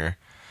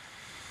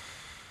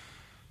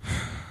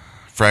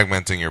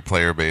fragmenting your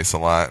player base a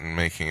lot and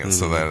making it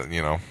so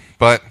that,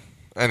 But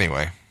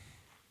anyway,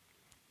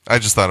 I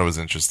just thought it was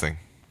interesting.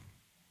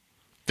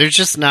 There's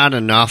just not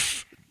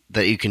enough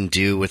that you can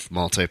do with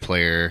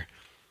multiplayer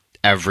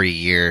every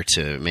year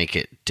to make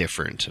it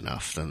different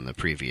enough than the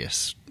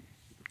previous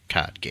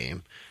COD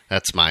game.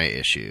 That's my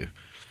issue.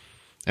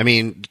 I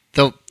mean,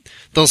 they'll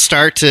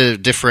start to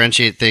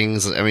differentiate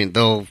things. I mean,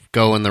 they'll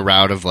go in the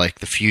route of like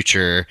the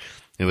future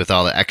and with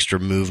all the extra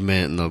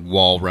movement and the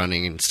wall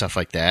running and stuff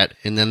like that,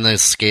 and then they'll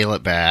scale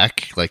it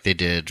back like they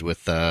did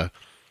with the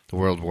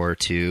World War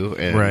II.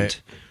 And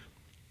Right.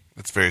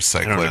 It's very I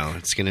cyclic. don't know.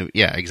 It's gonna.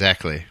 Yeah,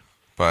 exactly.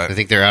 But I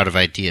think they're out of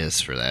ideas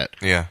for that.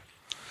 yeah.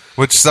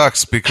 Which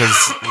sucks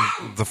because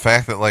the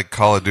fact that like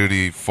Call of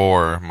Duty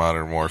 4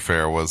 Modern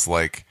Warfare was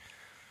like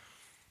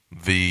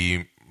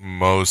the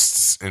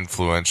most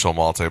influential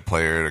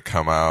multiplayer to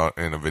come out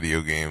in a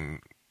video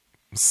game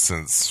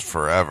since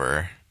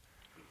forever,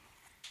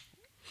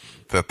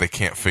 that they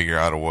can't figure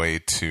out a way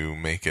to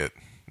make it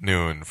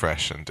new and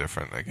fresh and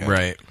different again.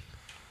 Right.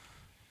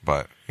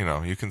 But,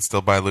 you can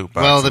still buy loot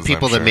boxes. Well, the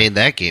people I'm that sure. made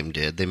that game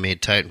did. They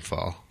made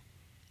Titanfall,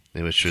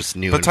 which was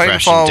new But and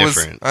fresh Titanfall and was,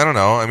 different. I don't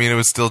know. I mean, it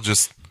was still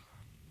just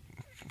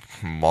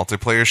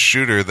multiplayer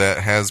shooter that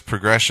has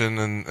progression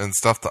and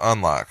stuff to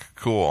unlock.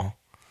 Cool.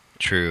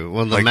 True.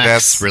 Well, the Like, mechs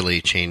that's-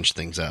 really changed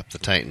things up. The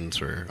Titans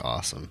were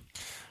awesome.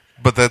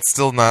 But that's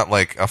still not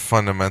like a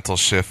fundamental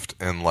shift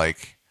in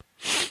like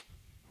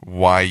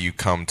why you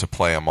come to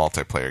play a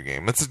multiplayer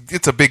game.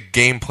 It's a big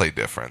gameplay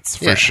difference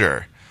for Yeah.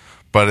 sure.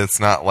 But it's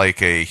not like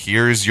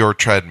here's your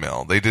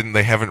treadmill. They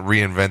haven't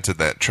reinvented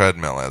that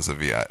treadmill as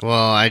of yet.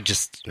 Well,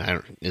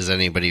 is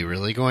anybody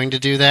really going to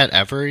do that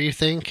ever, you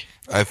think?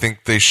 I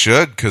think they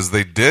should, because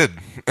they did.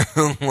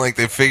 Like,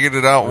 they figured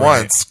it out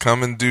once.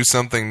 Come and do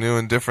something new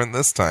and different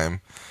this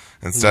time.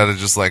 Instead of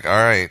just like, all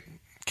right,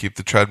 keep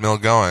the treadmill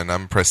going.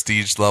 I'm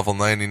prestige level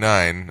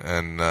 99,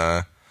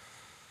 and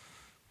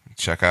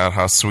check out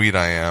how sweet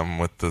I am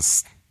with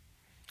this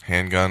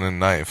handgun and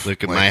knife.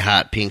 Look at Like, my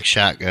hot pink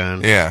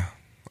shotgun. Yeah,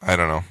 I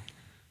don't know.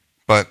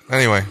 But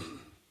anyway,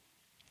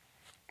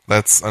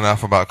 that's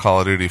enough about Call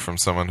of Duty from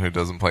someone who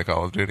doesn't play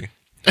Call of Duty.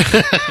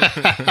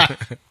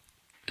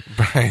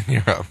 Brian,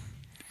 you're up.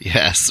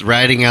 Yes,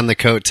 riding on the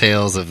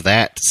coattails of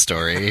that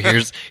story.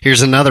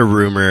 Here's another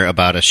rumor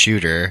about a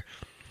shooter.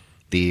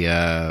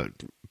 The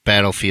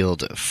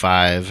Battlefield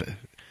 5,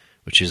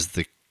 which is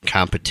the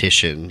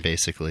competition,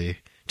 basically,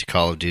 to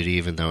Call of Duty,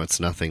 even though it's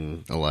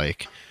nothing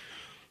alike.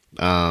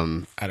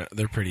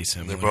 They're pretty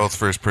similar. They're both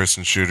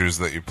first-person shooters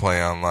that you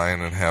play online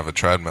and have a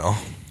treadmill.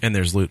 And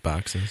there's loot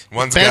boxes.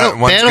 One's got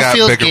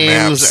Battlefield bigger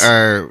games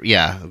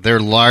maps. they're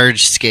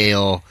large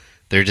scale.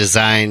 They're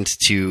designed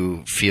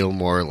to feel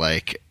more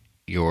like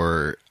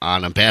you're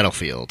on a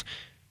battlefield.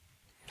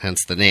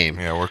 Hence the name.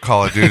 Yeah, where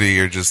Call of Duty,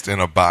 you're just in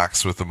a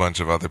box with a bunch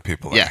of other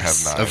people that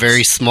Yes, have a knives.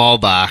 very small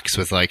box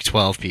with like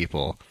 12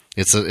 people.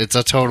 It's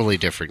a totally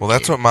different. Well,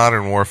 that's game. what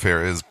Modern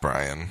Warfare is,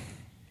 Brian.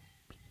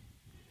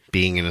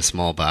 Being in a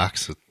small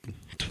box with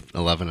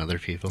 11 other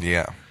people.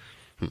 Yeah.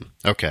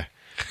 Okay.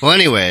 Well,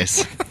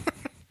 anyways,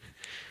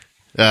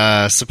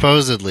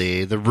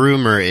 supposedly the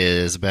rumor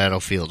is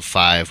Battlefield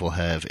 5 will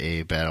have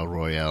a battle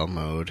royale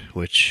mode,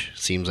 which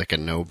seems like a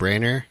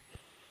no-brainer.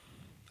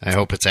 I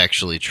hope it's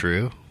actually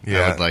true.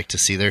 Yeah. I would like to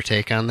see their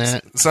take on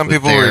that. Some with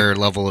people their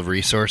level of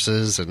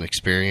resources and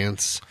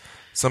experience.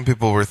 Some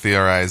people were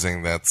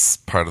theorizing that's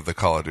part of the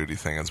Call of Duty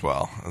thing as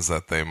well, is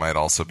that they might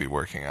also be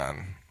working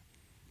on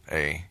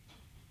a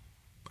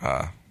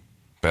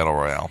battle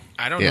royale.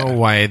 I don't Yeah. know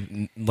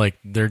why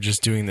they're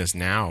just doing this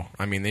now.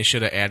 I mean, they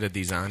should have added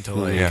these on to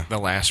the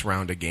last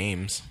round of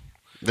games.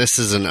 This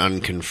is an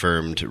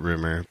unconfirmed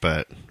rumor,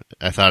 but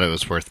I thought it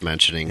was worth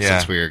mentioning Yeah.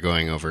 since we were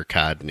going over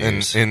COD In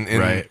news.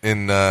 Right.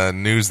 in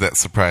news that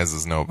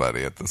surprises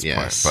nobody at this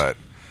Yes. point. But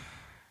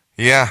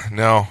yeah,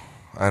 no,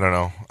 I don't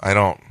know.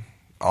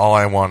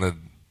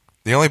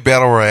 The only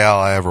battle royale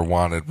I ever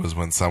wanted was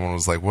when someone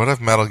was like, "What if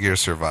Metal Gear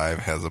Survive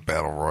has a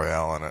battle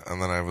royale in it?"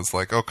 And then I was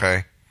like,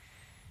 "Okay,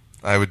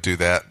 I would do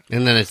that."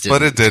 And then it didn't.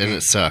 But it didn't. And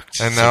it sucked.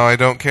 And now I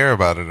don't care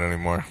about it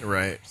anymore.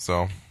 Right.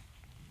 So,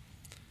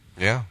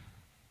 yeah,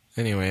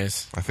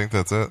 Anyways, I think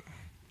that's it.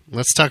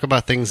 Let's talk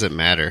about things that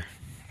matter,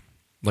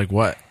 like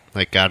what?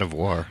 like God of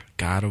War.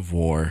 God of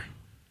War.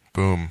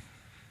 Boom.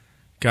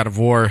 God of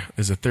War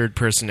is a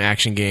third-person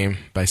action game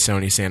by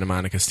Sony Santa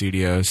Monica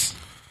Studios.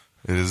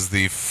 It is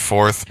the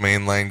fourth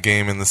mainline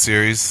game in the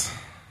series.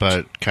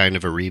 But kind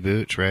of a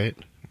reboot, right?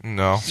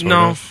 No, Sort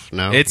No. of?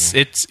 No? It's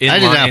in I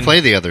did not line- play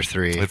the other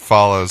three. it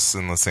follows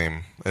in the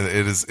same.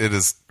 It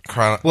is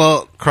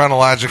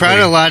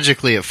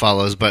chronologically it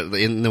follows, but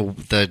in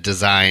the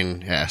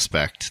design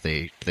aspect,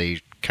 they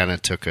kind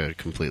of took a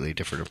completely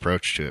different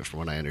approach to it, from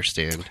what I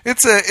understand. It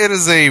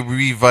is a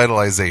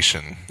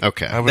revitalization.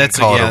 Okay, I wouldn't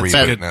call it a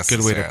reboot. That's a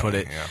good way to put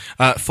it.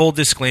 Yeah. Full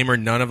disclaimer: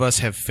 none of us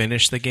have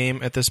finished the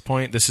game at this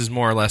point. This is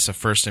more or less a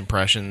first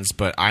impressions,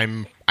 but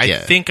I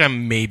think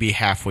I'm maybe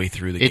halfway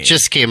through the game. It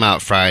just came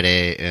out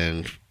Friday,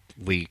 and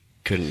we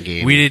couldn't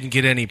game. We didn't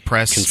get any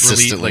press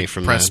consistently release,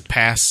 from press that.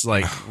 pass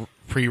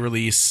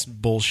pre-release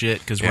bullshit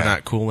because we're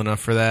not cool enough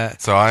for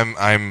that. So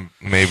I'm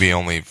maybe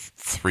only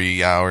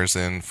 3 hours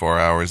in, 4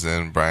 hours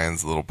in.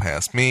 Brian's a little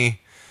past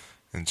me,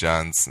 and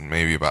John's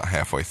maybe about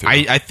halfway through.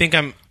 I think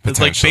I'm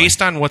Potentially.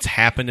 based on what's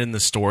happened in the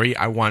story.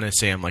 I want to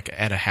say I'm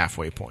at a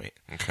halfway point.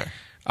 Okay.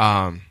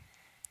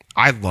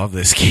 I love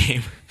this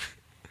game.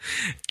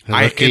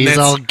 Look, he's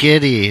all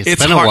giddy.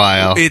 It's been a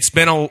while. It's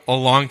been a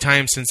long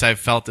time since I've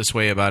felt this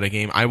way about a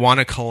game. I want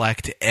to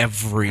collect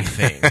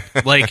everything.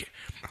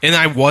 And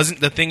I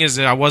wasn't. The thing is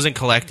that I wasn't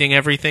collecting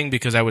everything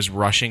because I was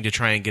rushing to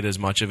try and get as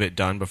much of it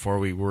done before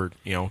we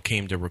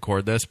came to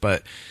record this.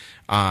 But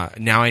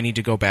now I need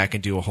to go back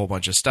and do a whole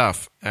bunch of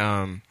stuff.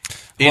 It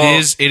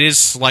is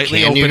slightly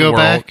Can open you go world.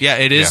 back? Yeah,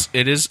 it is.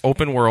 Yeah. It is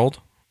open world,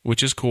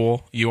 which is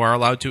cool. You are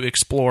allowed to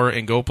explore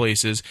and go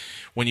places.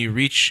 When you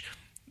reach,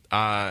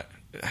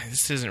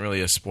 this isn't really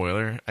a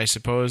spoiler, I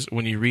suppose.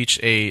 When you reach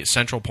a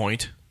central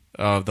point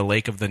of the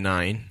Lake of the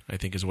Nine, I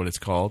think is what it's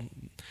called.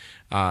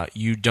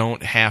 You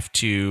don't have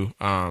to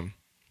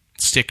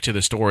stick to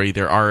the story.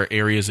 There are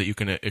areas that you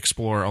can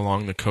explore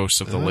along the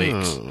coast of the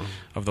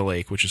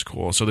lake, which is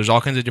cool. So there's all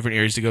kinds of different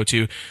areas to go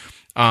to.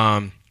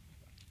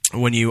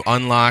 When you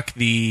unlock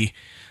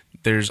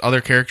there's other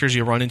characters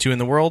you run into in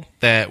the world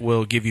that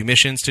will give you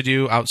missions to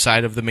do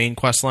outside of the main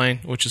quest line,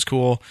 which is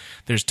cool.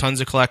 There's tons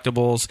of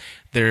collectibles.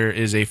 There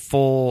is a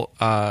full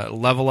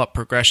level up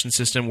progression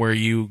system where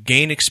you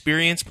gain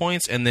experience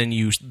points and then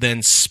you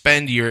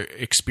spend your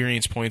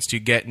experience points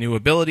to get new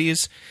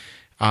abilities.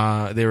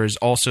 There is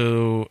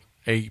also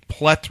a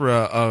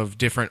plethora of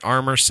different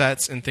armor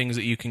sets and things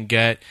that you can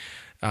get.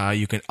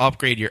 You can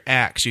upgrade your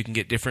axe. You can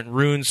get different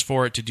runes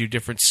for it to do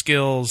different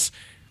skills.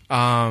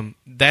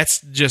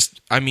 That's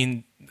just,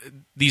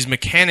 these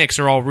mechanics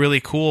are all really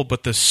cool,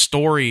 but the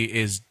story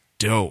is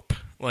dope.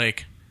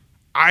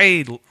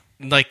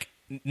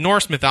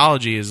 Norse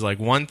mythology is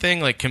one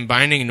thing,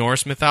 combining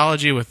Norse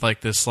mythology with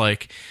this,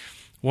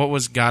 what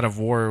was God of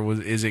War?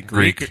 Is it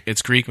Greek?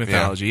 It's Greek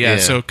mythology. Yeah.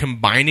 So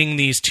combining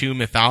these two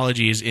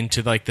mythologies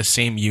into the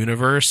same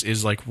universe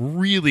is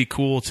really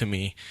cool to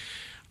me.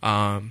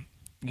 One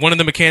of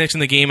the mechanics in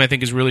the game I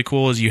think is really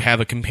cool is you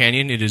have a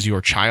companion. It is your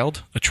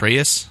child,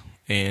 Atreus,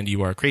 and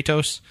you are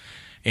Kratos.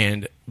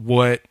 And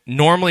what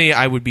normally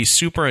I would be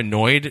super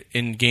annoyed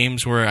in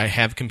games where I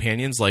have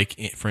companions,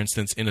 for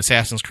instance in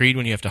Assassin's Creed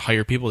when you have to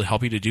hire people to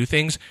help you to do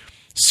things,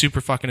 super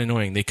fucking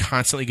annoying. They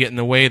constantly get in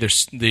the way.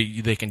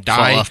 They can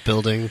die. Fall off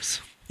buildings.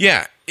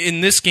 Yeah,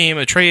 in this game,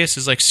 Atreus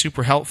is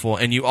super helpful,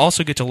 and you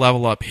also get to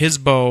level up his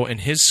bow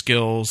and his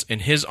skills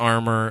and his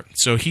armor.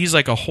 So he's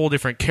a whole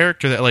different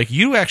character that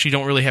you actually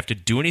don't really have to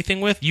do anything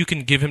with. You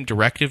can give him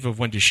directive of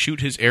when to shoot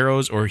his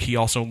arrows, or he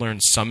also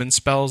learns summon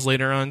spells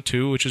later on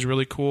too, which is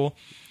really cool.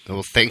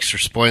 Well, thanks for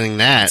spoiling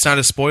that. It's not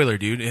a spoiler,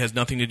 dude. It has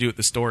nothing to do with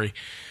the story.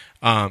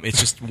 It's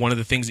just one of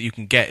the things that you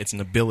can get. It's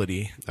an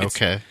ability.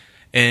 Okay.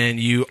 And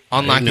you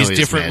unlock these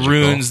different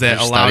runes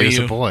that allow you. He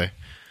was a boy.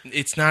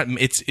 It's not.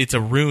 It's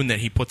a rune that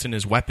he puts in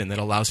his weapon that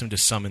allows him to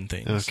summon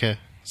things. Okay.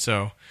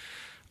 So,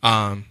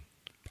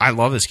 I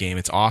love this game.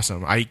 It's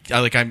awesome. I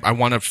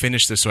want to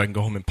finish this so I can go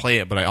home and play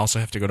it, but I also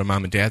have to go to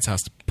Mom and Dad's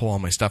house to pull all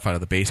my stuff out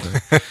of the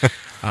basement.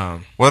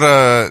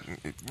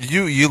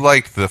 You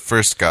liked the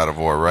first God of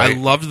War, right? I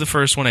loved the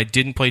first one. I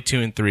didn't play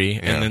 2 and 3,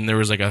 and then there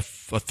was a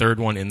third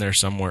one in there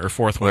somewhere, or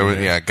fourth one.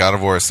 God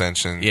of War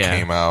Ascension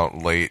came out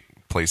late.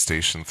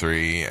 PlayStation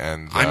 3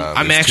 and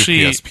I'm actually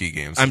 2 PSP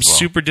games. I'm as well.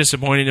 super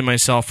disappointed in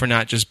myself for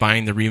not just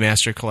buying the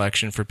remaster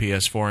collection for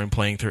PS4 and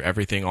playing through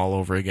everything all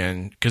over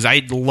again, because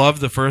I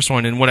loved the first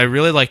one, and what I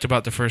really liked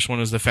about the first one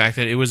was the fact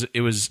that it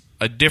was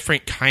a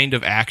different kind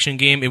of action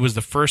game. It was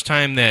the first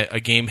time that a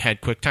game had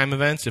QuickTime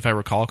events, if I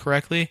recall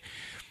correctly.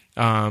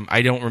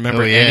 I don't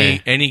remember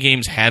any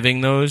games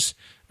having those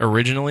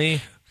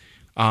originally.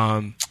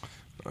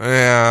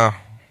 Yeah,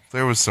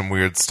 there was some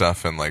weird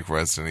stuff in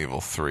Resident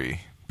Evil 3,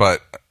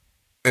 but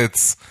it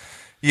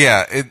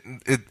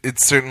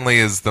certainly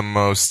is the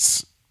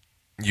most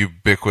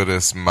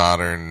ubiquitous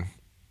modern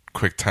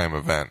QuickTime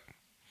event.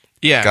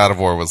 Yeah, God of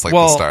War was the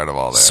start of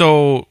all that.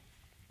 So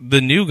the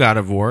new God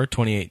of War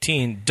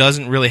 2018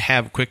 doesn't really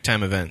have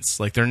QuickTime events.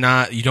 They're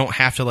not. You don't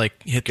have to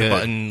hit the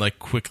button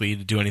quickly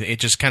to do anything. It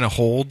just kind of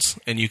holds,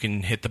 and you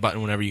can hit the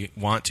button whenever you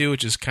want to,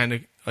 which is kind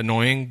of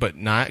annoying, but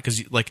not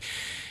because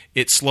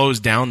it slows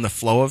down the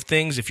flow of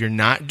things if you're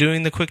not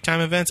doing the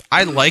QuickTime events.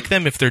 I like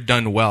them if they're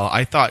done well.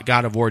 I thought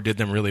God of War did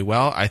them really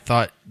well. I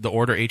thought The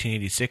Order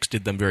 1886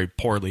 did them very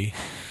poorly.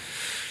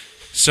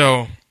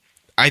 So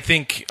I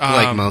think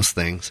like most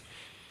things.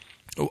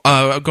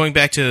 Going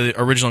back to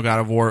the original God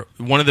of War,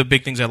 one of the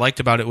big things I liked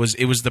about it was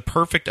the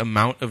perfect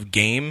amount of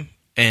game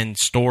and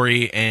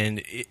story,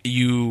 and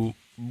it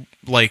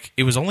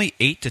was only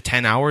 8 to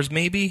 10 hours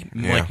maybe,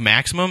 like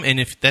maximum, and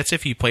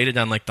if you played it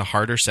on like the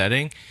harder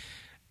setting,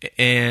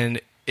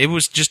 and it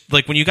was just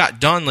like when you got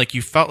done, like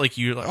you felt like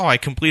I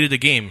completed the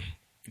game.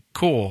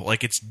 Cool,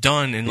 like it's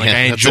done, and like I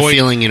enjoyed. That's a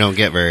feeling you don't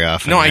get very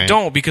often. No, right? I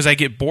don't, because I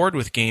get bored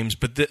with games.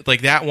 But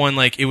like that one,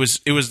 like it was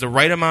the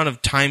right amount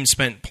of time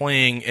spent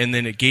playing, and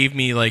then it gave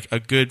me like a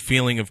good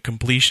feeling of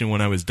completion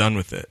when I was done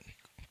with it.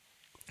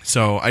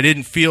 So I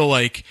didn't feel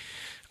like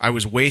I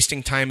was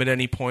wasting time at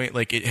any point.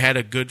 Like it had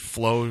a good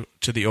flow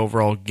to the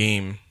overall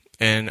game,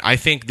 and I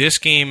think this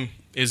game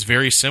is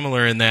very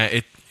similar in that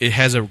it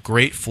has a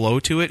great flow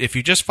to it. If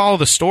you just follow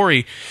the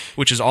story,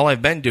 which is all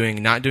I've been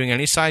doing, not doing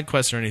any side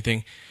quests or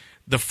anything.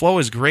 The flow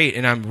is great,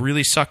 and I'm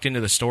really sucked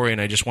into the story,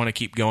 and I just want to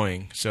keep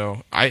going.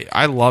 So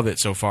I love it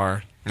so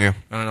far. Yeah.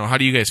 I don't know. How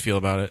do you guys feel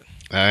about it?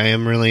 I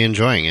am really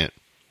enjoying it.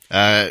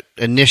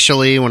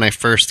 Initially, when I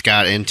first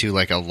got into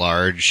like a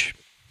large...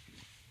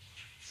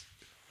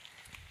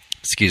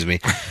 Excuse me.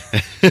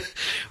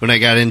 When I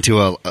got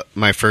into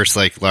my first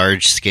like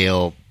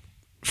large-scale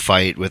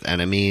fight with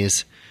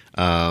enemies...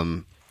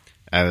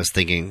 I was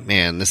thinking,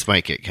 man, this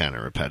might get kind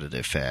of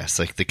repetitive fast.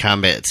 Like, the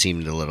combat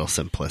seemed a little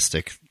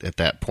simplistic at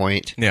that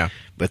point. Yeah.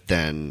 But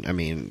then, I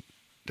mean,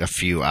 a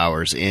few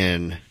hours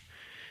in,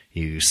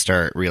 you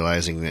start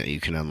realizing that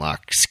you can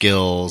unlock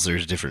skills,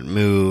 there's different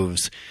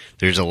moves,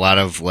 there's a lot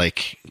of,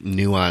 like,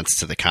 nuance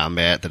to the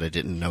combat that I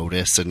didn't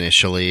notice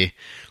initially.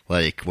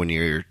 Like, when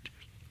you're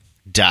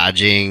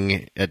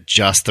dodging at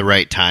just the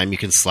right time, you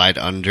can slide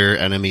under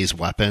enemies'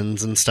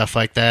 weapons and stuff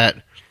like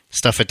that.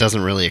 Stuff it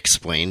doesn't really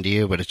explain to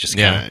you, but it just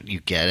kind of, you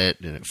get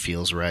it, and it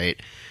feels right.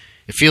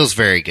 It feels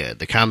very good.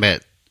 The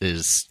combat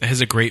it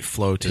has a great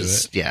flow to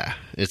it. Yeah,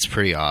 it's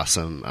pretty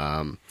awesome.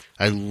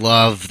 I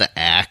love the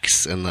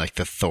axe and like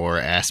the Thor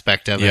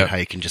aspect of it, how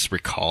you can just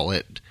recall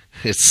it.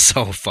 It's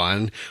so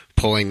fun,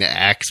 pulling the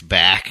axe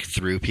back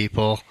through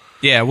people.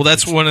 Yeah, well,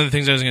 that's one of the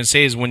things I was going to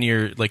say is when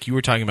you're, like you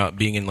were talking about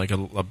being in like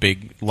a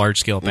big,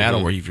 large-scale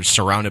battle where you're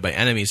surrounded by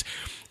enemies,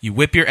 you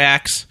whip your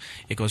axe,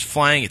 it goes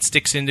flying, it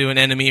sticks into an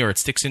enemy or it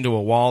sticks into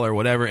a wall or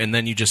whatever, and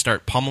then you just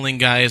start pummeling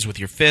guys with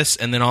your fists,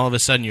 and then all of a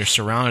sudden you're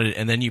surrounded,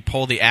 and then you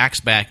pull the axe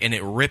back, and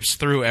it rips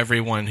through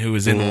everyone who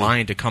is in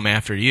line to come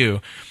after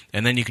you,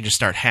 and then you can just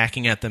start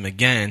hacking at them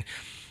again.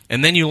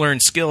 And then you learn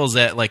skills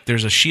that, like,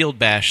 there's a shield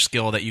bash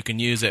skill that you can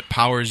use that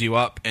powers you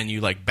up, and you,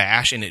 like,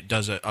 bash, and it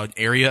does an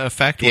area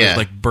effect where it,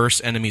 like,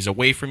 bursts enemies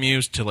away from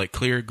you to, like,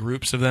 clear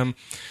groups of them.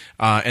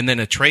 And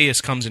then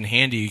Atreus comes in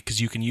handy because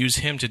you can use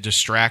him to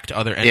distract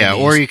other enemies. Yeah,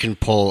 or you can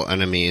pull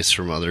enemies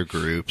from other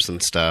groups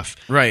and stuff.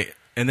 Right.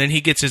 And then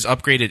he gets his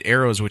upgraded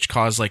arrows, which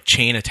cause like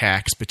chain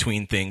attacks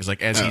between things,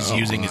 like as he's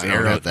using his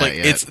arrow. Like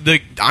yet. it's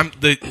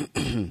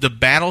the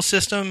battle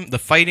system, the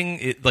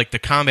fighting, like the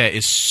combat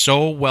is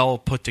so well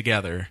put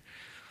together.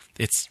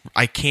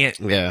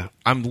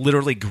 I'm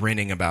literally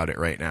grinning about it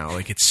right now.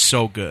 Like it's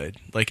so good.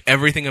 Like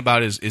everything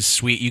about it is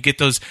sweet. You get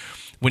those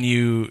when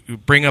you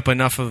bring up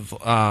enough of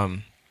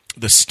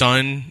the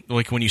stun,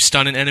 like when you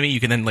stun an enemy, you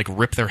can then like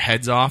rip their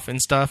heads off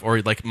and stuff.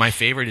 Or like my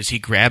favorite is he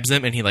grabs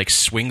them and he like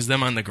swings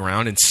them on the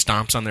ground and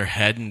stomps on their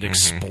head and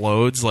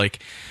explodes. Like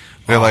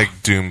they're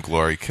like Doom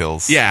glory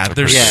kills. Yeah,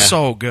 they're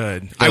so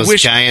good.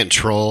 Those giant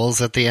trolls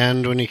at the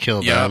end when you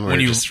kill them are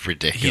just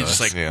ridiculous. He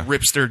just like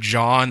rips their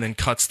jaw and then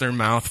cuts their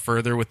mouth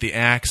further with the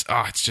axe.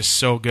 Oh, it's just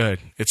so good.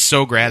 It's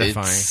so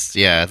gratifying.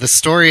 The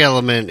story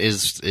element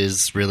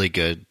is really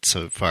good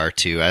so far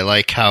too. I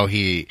like how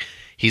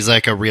he's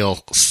like a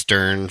real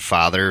stern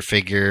father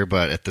figure,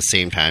 but at the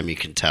same time you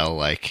can tell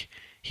like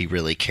he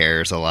really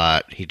cares a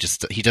lot. He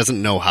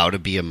doesn't know how to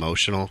be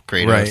emotional.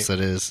 Kratos, that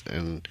is,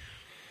 and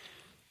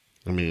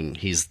I mean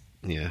he's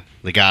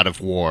the god of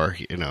war.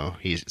 You know,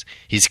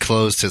 he's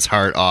closed his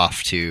heart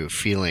off to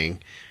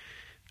feeling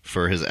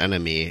for his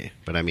enemy,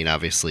 but I mean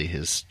obviously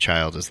his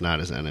child is not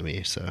his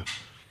enemy. So,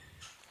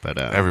 but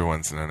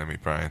everyone's an enemy,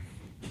 Brian.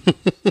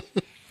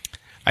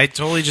 I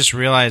totally just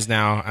realized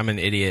now I'm an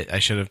idiot. I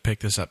should have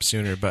picked this up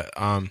sooner. But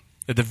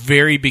at the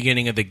very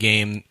beginning of the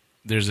game,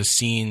 there's a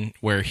scene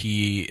where a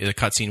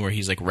cutscene where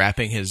he's like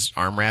wrapping his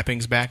arm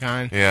wrappings back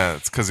on. Yeah,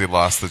 it's because he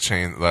lost the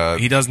chain.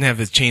 He doesn't have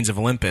his chains of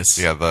Olympus.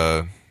 Yeah,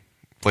 the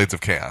Blades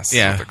of Chaos.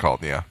 Yeah, is what they're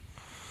called.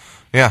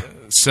 Yeah.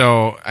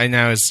 So I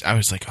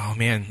was like, oh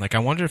man, like I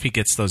wonder if he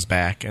gets those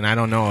back, and I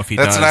don't know if he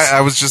does. I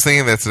was just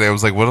thinking that today. I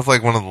was like, what if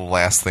like one of the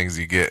last things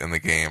you get in the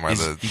game are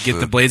you get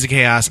the Blades of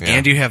Chaos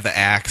and you have the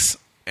axe.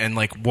 And,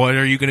 like, what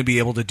are you going to be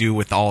able to do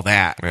with all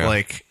that? Yeah.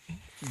 Like,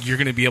 you're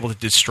going to be able to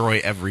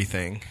destroy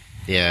everything.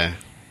 Yeah.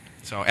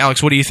 So,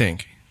 Alex, what do you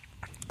think?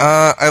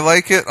 I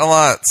like it a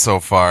lot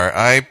so far.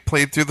 I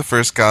played through the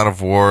first God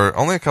of War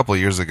only a couple of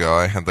years ago.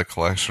 I had the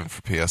collection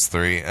for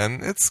PS3,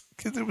 and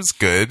it was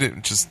good.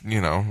 It just,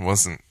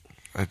 wasn't...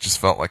 I just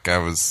felt like I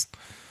was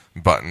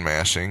button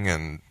mashing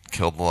and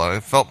killed a lot.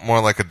 It felt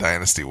more like a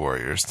Dynasty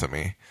Warriors to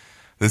me.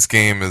 This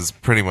game is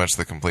pretty much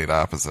the complete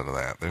opposite of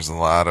that. There's a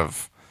lot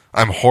of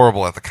I'm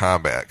horrible at the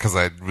combat because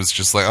I was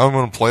just like, I'm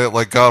going to play it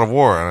like God of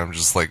War, and I'm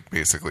just like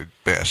basically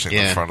bashing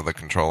the front of the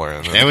controller.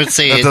 And I would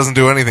say that doesn't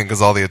do anything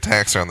because all the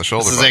attacks are on the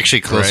shoulder. This is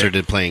actually closer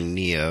to playing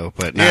Neo,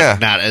 but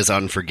not as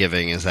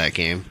unforgiving as that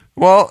game.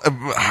 Well,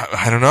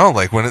 I don't know.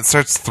 Like when it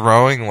starts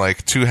throwing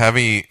like two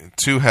heavy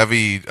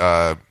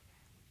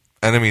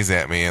enemies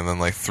at me, and then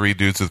like 3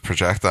 dudes with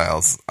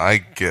projectiles, I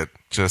get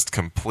just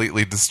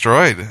completely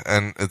destroyed,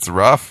 and it's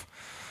rough.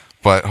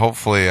 But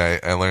hopefully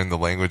I learn the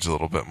language a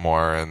little bit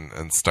more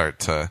and start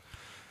to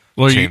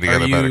chain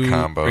together better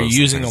combos. Are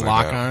you using the like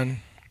lock-on?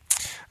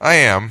 I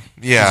am,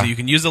 yeah. So you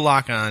can use the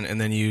lock-on,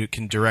 and then you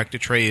can direct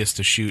Atreus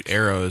to shoot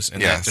arrows,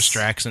 and that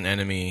distracts an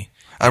enemy.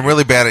 I'm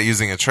really bad at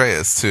using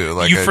Atreus, too.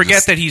 Like, you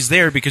forget that he's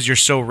there because you're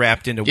so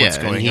wrapped into what's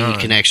going on. He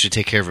can actually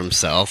take care of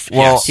himself.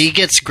 Well, he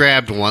gets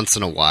grabbed once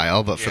in a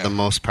while, but for the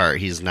most part,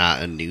 he's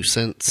not a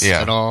nuisance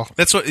at all.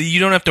 That's what you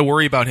don't have to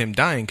worry about him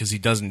dying because he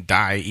doesn't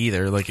die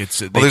either. Like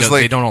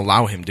they don't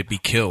allow him to be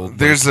killed.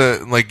 There's a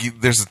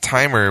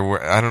timer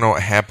where I don't know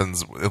what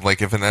happens.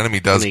 Like if an enemy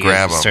does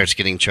grab him, starts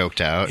getting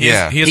choked out. He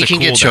can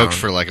get choked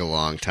for like a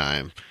long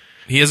time.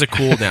 He has a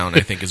cooldown,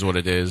 I think is what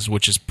it is,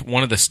 which is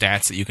one of the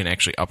stats that you can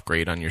actually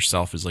upgrade on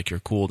yourself is like your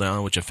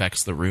cooldown, which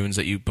affects the runes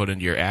that you put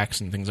into your axe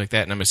and things like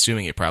that. And I'm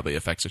assuming it probably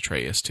affects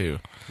Atreus too.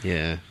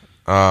 Yeah.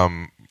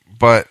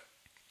 But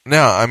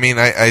no, I mean,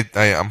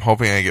 I'm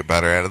hoping I get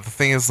better at it. The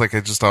thing is, like,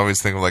 I just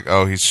always think of like,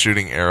 oh, he's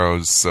shooting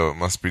arrows, so it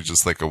must be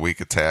just like a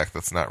weak attack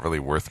that's not really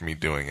worth me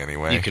doing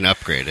anyway. You can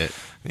upgrade it.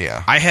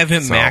 Yeah, I have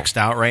him maxed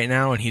out right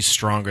now, and he's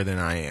stronger than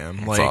I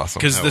am. That's awesome.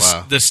 Because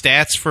the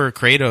stats for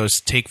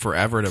Kratos take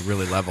forever to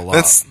really level up.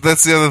 That's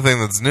the other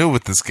thing that's new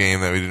with this game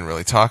that we didn't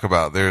really talk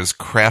about. There's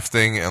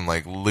crafting and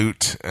like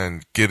loot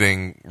and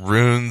getting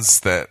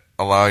runes that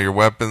allow your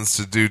weapons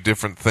to do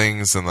different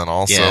things, and then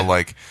also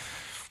like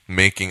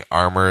making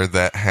armor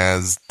that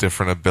has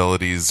different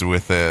abilities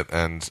with it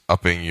and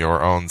upping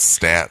your own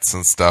stats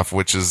and stuff,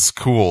 which is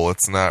cool.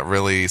 It's not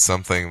really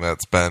something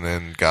that's been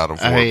in God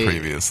of War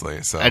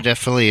previously. So I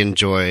definitely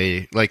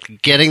enjoy,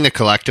 like, getting the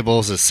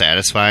collectibles is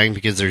satisfying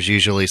because there's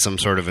usually some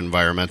sort of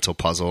environmental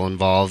puzzle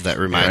involved that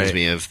reminds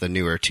me of the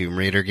newer Tomb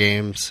Raider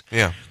games.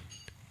 Yeah.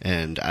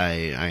 And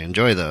I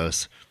enjoy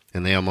those.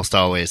 And they almost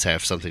always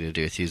have something to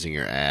do with using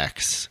your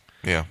axe.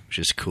 Yeah. Which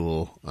is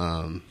cool.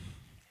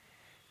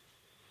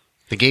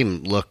 The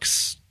game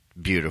looks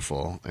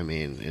beautiful. I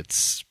mean,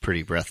 it's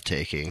pretty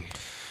breathtaking.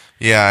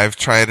 Yeah, I've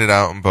tried it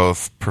out in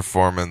both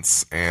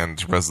performance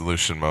and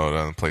resolution mode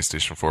on the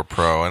PlayStation 4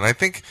 Pro, and I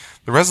think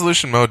the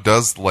resolution mode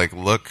does like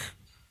look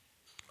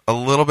a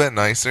little bit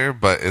nicer,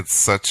 but it's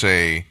such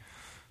an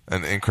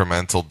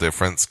incremental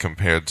difference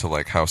compared to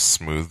like how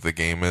smooth the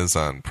game is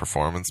on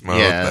performance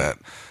mode that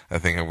I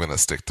think I'm going to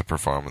stick to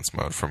performance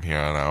mode from here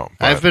on out.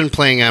 But I've been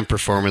playing on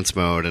performance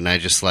mode, and I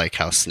just like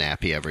how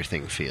snappy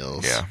everything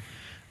feels. Yeah.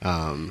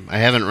 I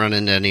haven't run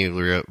into any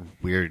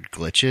weird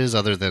glitches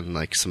other than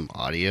like some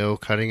audio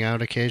cutting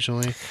out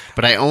occasionally.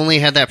 But I only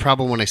had that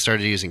problem when I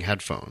started using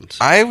headphones.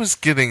 I was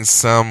getting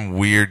some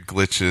weird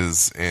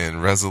glitches in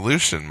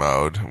resolution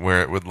mode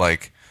where it would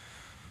like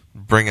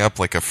bring up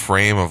like a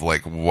frame of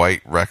like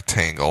white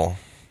rectangle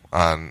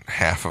on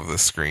half of the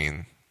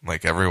screen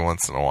like every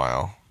once in a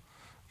while.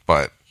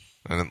 But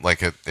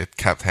it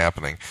kept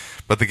happening.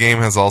 But the game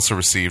has also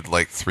received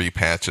like 3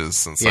 patches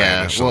since I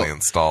initially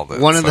installed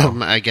it. One of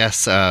them, I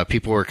guess,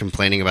 people were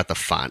complaining about the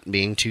font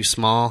being too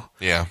small.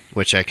 Yeah,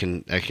 which I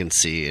can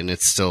see, and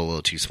it's still a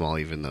little too small,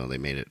 even though they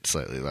made it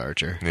slightly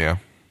larger. Yeah,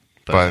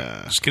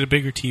 but just get a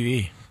bigger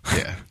TV.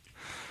 Yeah.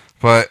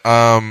 But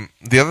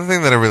the other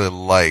thing that I really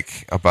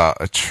like about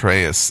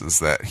Atreus is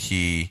that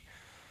he,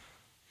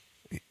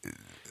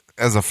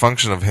 as a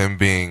function of him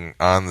being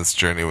on this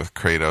journey with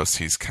Kratos,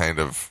 he's kind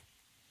of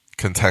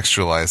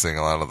contextualizing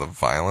a lot of the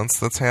violence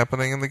that's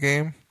happening in the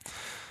game.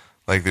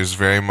 Like there's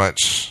very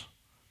much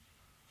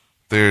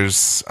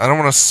I don't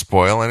want to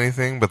spoil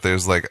anything, but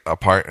there's like a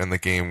part in the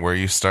game where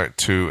you start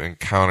to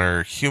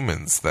encounter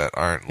humans that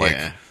aren't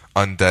like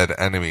undead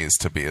enemies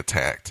to be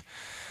attacked.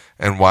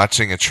 And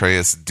watching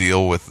Atreus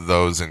deal with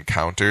those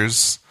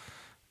encounters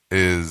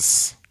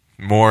is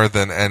more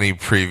than any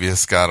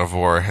previous God of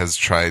War has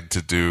tried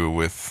to do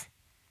with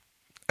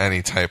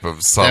any type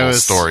of subtle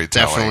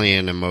storytelling. Definitely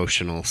an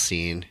emotional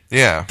scene.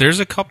 Yeah. There's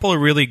a couple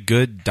of really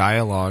good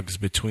dialogues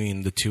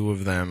between the two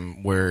of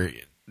them where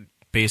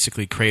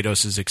basically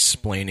Kratos is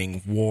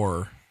explaining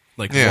war,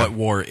 like what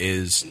war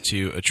is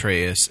to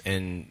Atreus,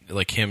 and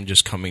like him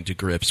just coming to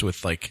grips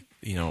with like,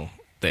 you know,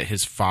 that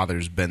his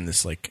father's been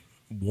this like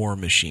war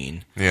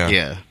machine. Yeah.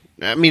 Yeah.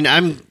 I mean,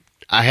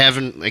 I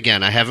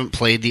haven't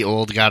played the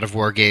old God of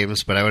War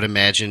games, but I would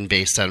imagine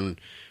based on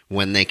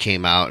when they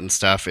came out and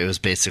stuff, it was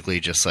basically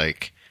just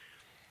like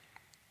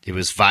it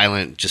was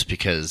violent just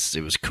because it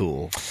was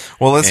cool.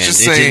 Well, let's just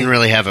say it didn't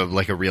really have a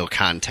real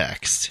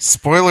context.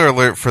 Spoiler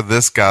alert for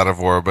this God of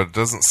War, but it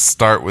doesn't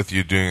start with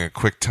you doing a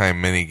quick time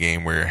mini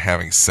game where you're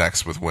having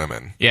sex with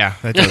women. Yeah,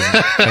 that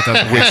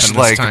doesn't which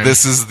like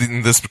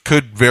this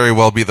could very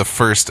well be the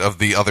first of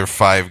the other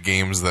 5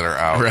 games that are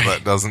out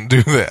that doesn't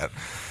do that.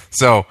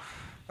 So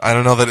I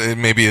don't know that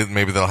maybe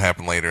that'll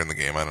happen later in the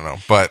game. I don't know,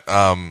 but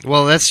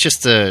well, that's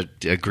just a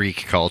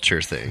Greek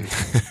culture thing.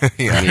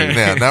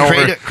 yeah. Now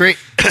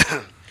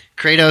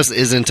Kratos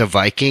isn't a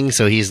Viking,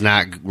 so he's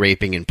not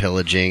raping and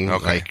pillaging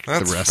like the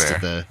that's rest fair.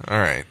 of the all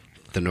right.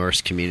 the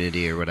Norse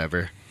community or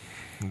whatever.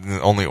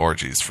 Only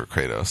orgies for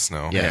Kratos.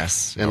 No,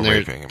 Yes, no and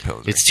raping and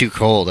pillaging. it's too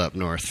cold up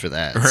north for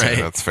that. Right.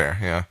 So That's fair.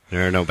 Yeah.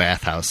 there are no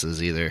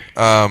bathhouses either.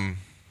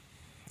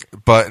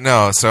 But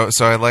no, so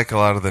I like a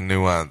lot of the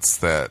nuance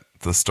that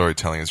the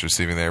storytelling is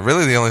receiving there.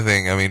 Really, the only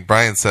thing, I mean,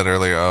 Brian said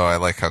earlier, I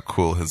like how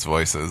cool his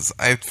voice is.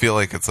 I feel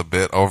like it's a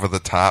bit over the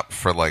top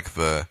for like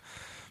the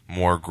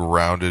more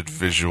grounded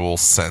visual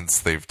sense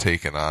they've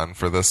taken on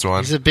for this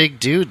one. He's a big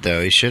dude,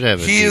 though. He should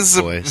have a deep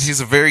voice. He's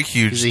a very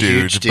huge, He's a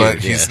dude, huge dude, but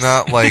he's yes.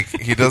 not like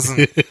he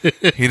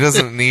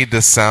doesn't need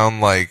to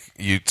sound like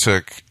you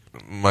took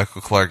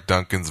Michael Clark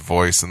Duncan's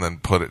voice and then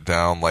put it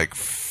down like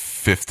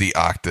 50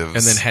 octaves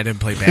And then had him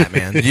play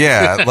Batman.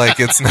 yeah, like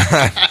it's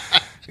not.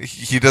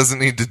 He doesn't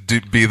need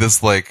to be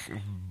this like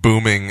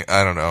booming.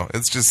 I don't know.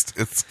 It's just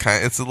it's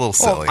a little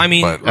silly. Well, I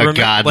mean, but A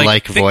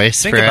godlike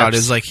voice, Think about it, perhaps?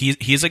 is like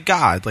he's a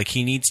god. Like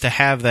he needs to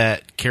have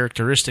that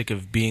characteristic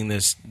of being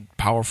this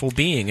powerful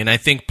being, and I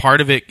think part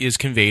of it is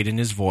conveyed in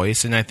his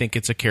voice, and I think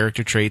it's a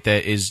character trait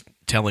that is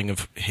telling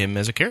of him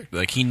as a character.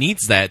 Like he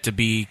needs that to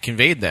be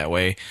conveyed that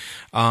way.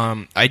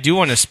 I do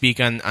want to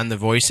speak on the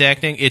voice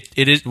acting. It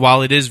is,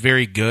 while it is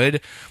very good,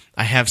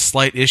 I have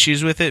slight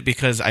issues with it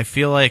because I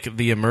feel like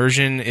the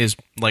immersion is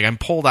like I'm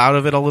pulled out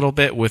of it a little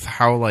bit with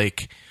how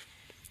like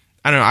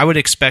I don't know. I would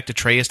expect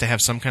Atreus to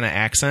have some kind of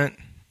accent.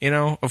 You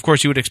know, of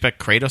course, you would expect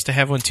Kratos to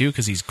have one too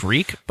because he's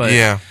Greek. But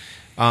yeah,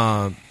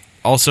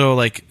 also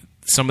like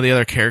some of the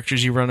other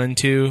characters you run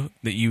into.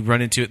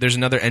 There's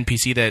another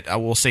NPC that I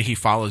will say he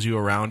follows you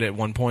around at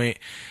one point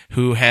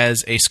who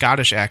has a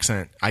Scottish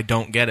accent. I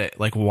don't get it.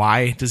 Like,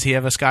 why does he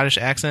have a Scottish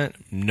accent?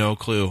 No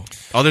clue.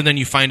 Other than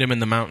you find him in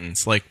the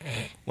mountains, like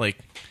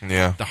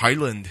yeah, the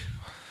Highland.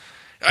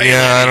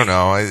 yeah. I don't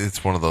know.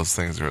 It's one of those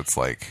things where it's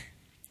like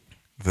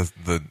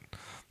the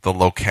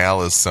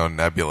locale is so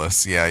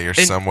nebulous. Yeah, you're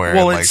somewhere.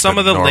 Well, in, and like, some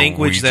of the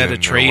language that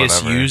Norwegian or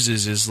Atreus whatever.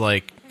 uses is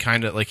like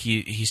kind of like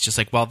he's just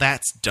like, well,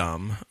 that's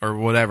dumb or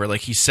whatever.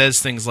 Like he says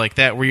things like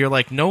that where you're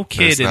like, no kid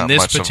There's in not this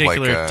much of,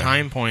 particular like, a-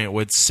 time point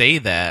would say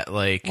that.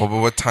 Like, Well,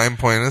 but what time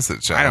point is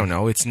it, John? I don't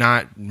know. It's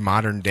not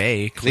modern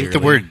day. I Clearly. think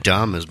the word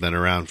 "dumb" has been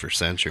around for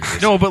centuries.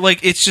 No, but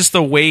like it's just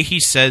the way he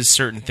says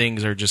certain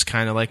things are just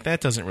kind of like that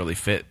doesn't really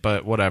fit.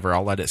 But whatever,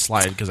 I'll let it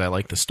slide because I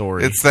like the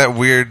story. It's that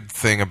weird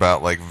thing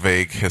about like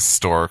vague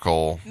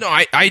historical. No,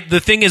 I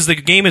the thing is the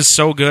game is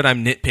so good.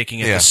 I'm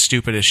nitpicking at Yeah. the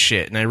stupidest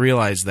shit, and I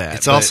realize that.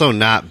 It's but also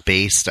not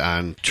based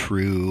on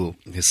true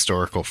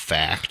historical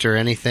fact or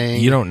anything.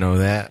 you don't know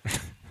that.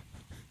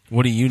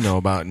 What do you know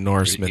about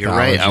Norse mythology? You're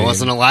right. I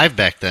wasn't alive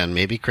back then.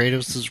 Maybe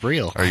Kratos is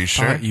real. Are you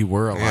sure? Thought you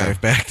were alive Yeah.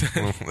 back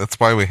then. Well, that's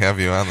why we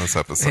have you on this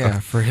episode. Yeah,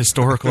 for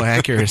historical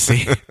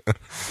accuracy.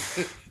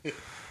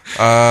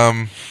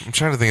 I'm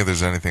trying to think if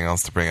there's anything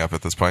else to bring up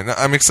at this point. No,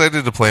 I'm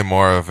excited to play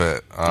more of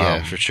it.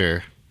 Yeah, for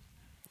sure.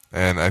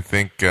 And I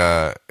think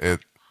it.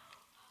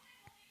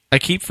 I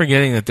keep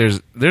forgetting that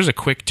there's a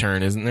quick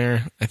turn, isn't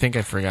there? I think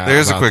I forgot.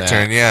 There's a about quick that.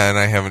 turn, yeah, and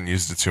I haven't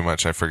used it too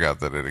much. I forgot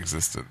that it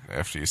existed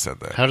after you said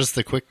that. How does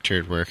the quick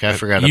turn work? I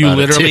forgot You about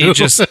literally it too.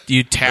 just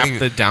you tap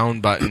the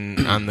down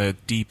button on the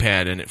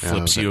D-pad and it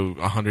flips okay. you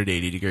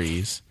 180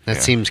 degrees. That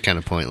Yeah. seems kind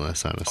of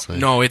pointless, honestly.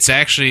 No, it's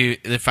actually,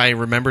 if I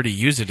remember to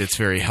use it, it's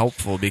very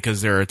helpful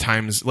because there are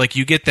times like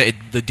you get the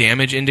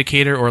damage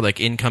indicator or like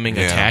incoming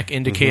Yeah. attack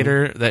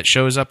indicator that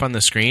shows up on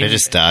the screen. I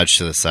just dodge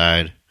to the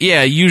side.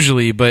 Yeah,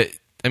 usually, but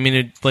I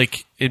mean,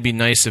 it'd be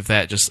nice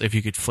if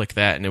you could flick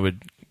that and it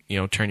would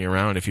turn you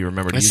around if you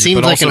remember to It use seems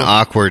it. But like also, an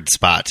awkward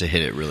spot to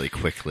hit it really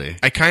quickly.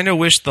 I kind of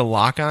wish the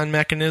lock-on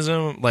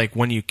mechanism, like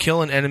when you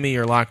kill an enemy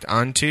you're locked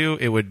onto,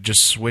 it would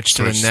just switch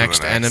to the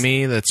next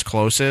enemy that's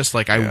closest.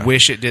 Like I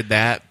wish it did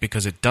that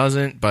because it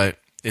doesn't, but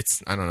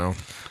it's I don't know.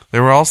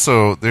 There were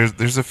also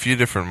there's a few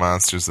different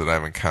monsters that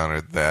I've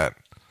encountered that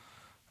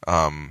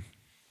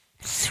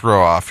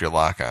throw off your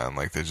lock on,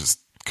 like they just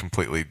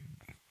completely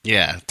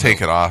Yeah.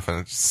 take it off, and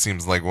it just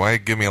seems like, why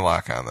give me a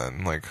lock on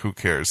then? Like, who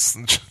cares?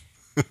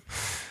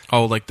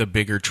 Oh, like the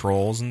bigger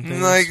trolls and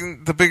things. Like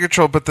the bigger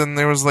troll, but then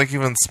there was like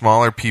even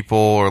smaller people,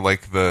 or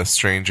like the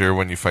stranger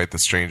when you fight the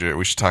stranger.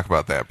 We should talk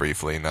about that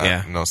briefly. Not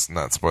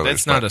spoilers.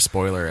 That's not a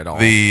spoiler at all.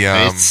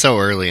 It's so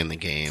early in the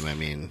game. I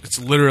mean, It's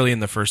literally in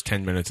the first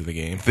 10 minutes of the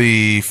game.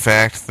 the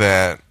fact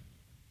that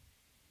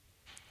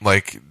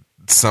like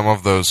some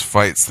of those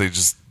fights, they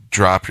just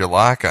drop your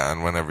lock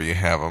on whenever you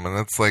have them, and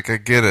it's like, I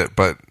get it,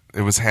 but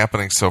it was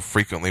happening so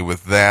frequently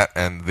with that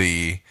and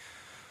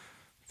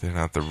they're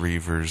not the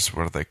Reavers.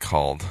 What are they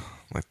called?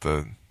 Like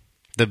the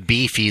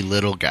beefy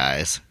little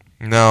guys.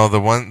 No, the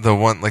one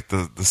like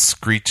the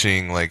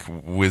screeching like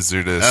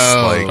wizardess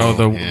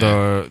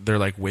They're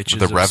like witches.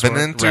 The of sort-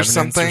 Revenant or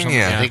something?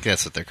 Yeah. I think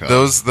that's what they're called.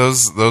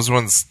 those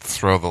ones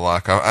throw the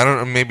lock off. I don't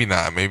know, maybe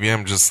not. Maybe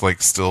I'm just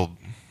like still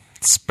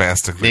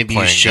spastically Maybe you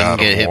playing shouldn't God of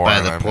get hit War by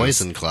and the I'm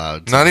poison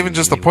clouds. not even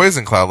just the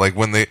poison cloud, like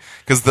when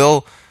because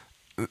they'll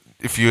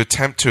if you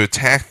attempt to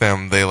attack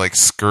them, they like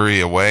scurry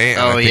away.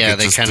 And Oh, I think yeah, it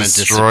they just kinda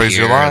destroys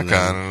your disappear, lock and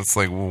then- on, and it's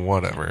like, well,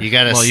 whatever. You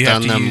got to Well, you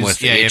have stun to them use-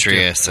 with yeah, you have to-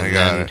 Atreus I and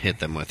got then it. hit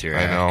them with your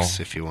I know. axe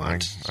if you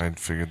want. I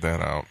figured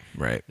that out.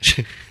 Right.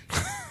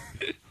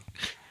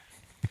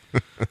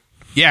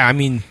 Yeah, I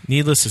mean,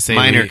 needless to say,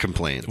 Minor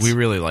complaints. we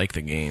really like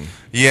the game.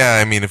 Yeah,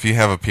 I mean, if you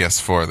have a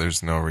PS4,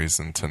 there's no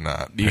reason to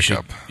not You pick should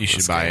up. you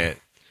should this buy game. it.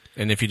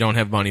 And if you don't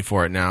have money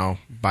for it now,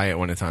 buy it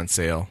when it's on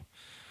sale.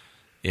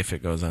 If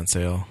it goes on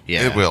sale.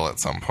 Yeah. It will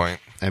at some point.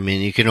 I mean,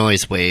 you can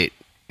always wait.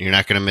 You're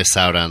not going to miss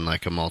out on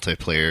like a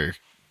multiplayer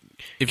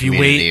If you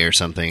community wait or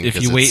something. if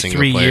 'cause you it's wait single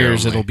 3 player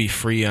years, only. it'll be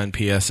free on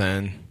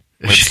PSN.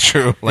 It's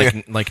true. Like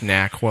Yeah. like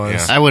Knack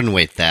was. Yeah. I wouldn't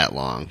wait that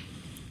long.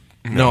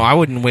 No, I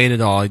wouldn't wait at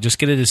all. Just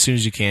get it as soon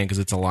as you can because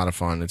it's a lot of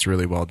fun. It's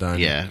really well done.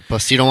 Yeah.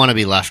 Plus, you don't want to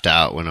be left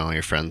out when all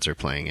your friends are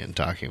playing it and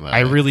talking about I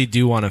it. really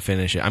do want to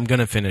finish it. I'm going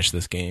to finish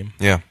this game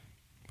Yeah.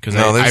 because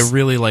No, I there's-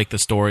 really like the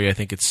story. I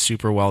think it's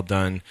super well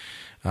done.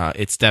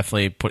 It's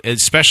definitely put,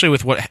 especially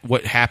with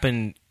what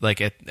happened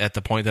like at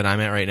the point that I'm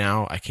at right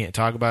now. I can't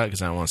talk about it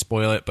because I don't want to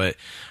spoil it. But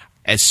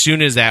as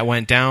soon as that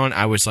went down,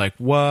 I was like,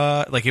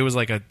 "What?" Like it was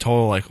like a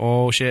total like,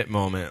 "Oh shit"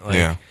 moment. Like,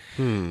 Yeah.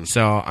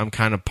 So I'm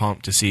kind of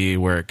pumped to see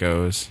where it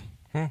goes.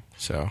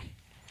 So,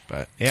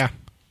 but yeah,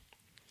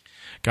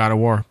 God of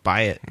War,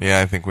 buy it Yeah,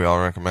 I think we all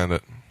recommend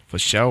it. for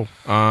show.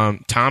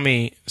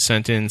 Tommy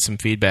sent in some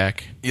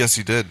feedback. Yes,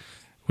 you did.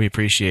 We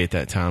appreciate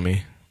that,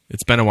 Tommy.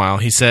 It's been a while.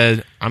 He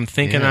said, "I'm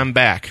thinking Yeah. I'm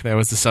back." That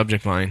was the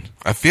subject line.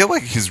 I feel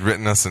like he's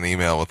written us an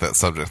email with that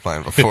subject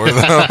line before,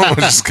 though,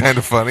 which is kind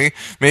of funny.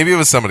 Maybe it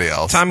was somebody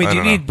else. Tommy, I do you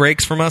don't know. need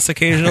breaks from us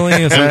occasionally?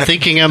 Is I'm that-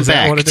 thinking I'm is that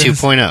back what it is?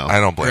 2.0. I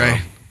don't blame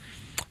Right.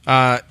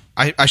 him.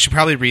 I should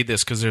probably read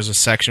this because there's a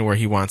section where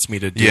he wants me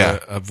to do Yeah.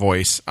 a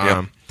voice.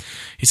 Yep.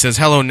 He says,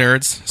 "Hello,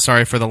 nerds.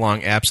 Sorry for the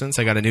long absence.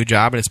 I got a new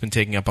job and it's been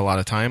taking up a lot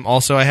of time.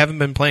 Also, I haven't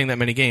been playing that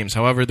many games.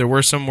 However, there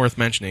were some worth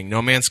mentioning.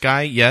 No Man's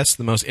Sky, yes,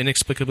 the most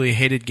inexplicably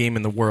hated game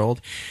in the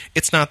world.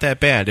 It's not that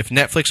bad. If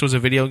Netflix was a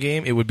video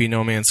game, it would be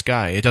No Man's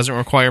Sky. It doesn't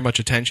require much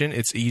attention.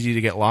 It's easy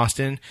to get lost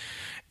in."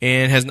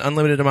 And has an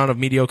unlimited amount of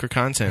mediocre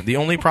content. The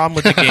only problem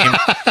with the game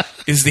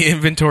is the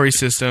inventory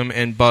system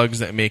and bugs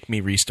that make me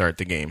restart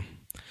the game.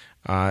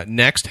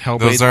 Next, Hellblade.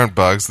 Those aren't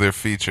bugs; they're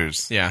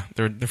features. Yeah,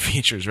 they're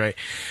features, right?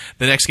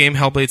 The next game,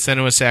 Hellblade: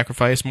 Senua's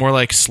Sacrifice, more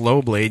like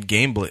Slowblade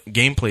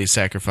gameplay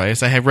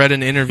sacrifice. I have read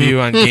an interview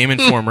on Game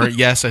Informer.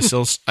 Yes, I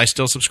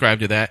still subscribe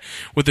to that,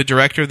 with the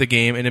director of the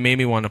game, and it made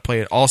me want to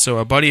play it. Also,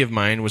 a buddy of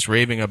mine was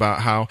raving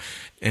about how,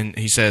 and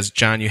he says,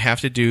 "John, you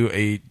have to do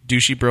a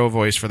douchey bro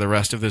voice for the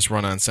rest of this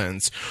run-on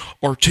sentence.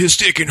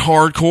 Artistic and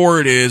hardcore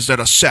it is that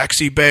a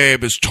sexy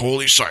babe is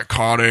totally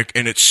psychotic,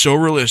 and it's so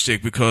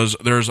realistic because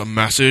there's a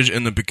message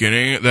in the beginning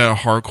that a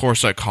hardcore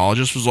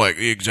psychologist was like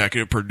the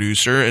executive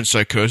producer, and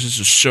Psychosis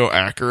is so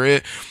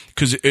accurate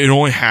because it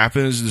only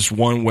happens this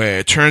one way.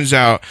 It turns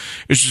out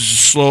it's just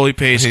a slowly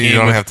paced You game.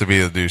 don't with- have to be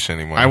a douche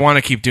anymore. I want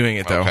to keep doing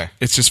it though. Okay.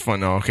 It's just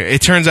fun though. Okay.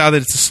 It turns out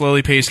that it's a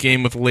slowly paced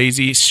game with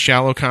lazy,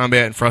 shallow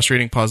combat and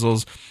frustrating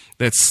puzzles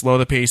that slow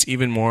the pace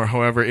even more.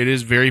 However, it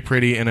is very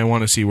pretty, and I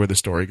want to see where the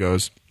story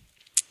goes.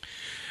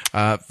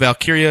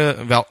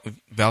 Valkyria,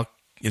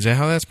 is that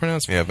how that's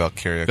pronounced? Yeah,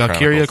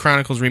 Valkyria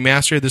Chronicles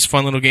Remastered. This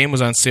fun little game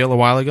was on sale a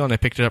while ago, and I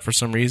picked it up for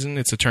some reason.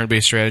 It's a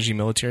turn-based strategy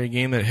military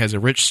game that has a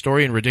rich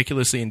story and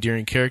ridiculously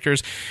endearing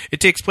characters. It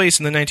takes place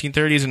in the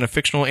 1930s in a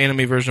fictional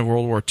anime version of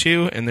World War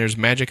II, and there's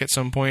magic at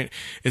some point.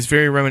 It's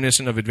very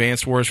reminiscent of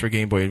Advance Wars for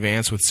Game Boy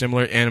Advance with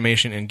similar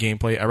animation and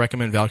gameplay. I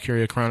recommend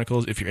Valkyria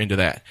Chronicles if you're into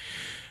that.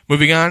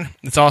 Moving on,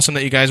 it's awesome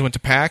that you guys went to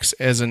PAX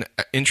as an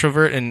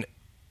introvert, and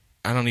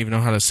I don't even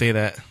know how to say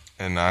that.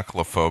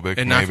 Anoclophobic.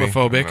 maybe? I don't know.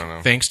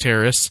 Anoclophobic. Thanks,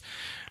 terrorists.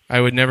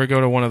 I would never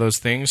go to one of those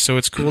things, so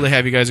it's cool to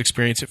have you guys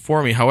experience it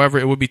for me. However,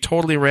 it would be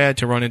totally rad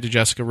to run into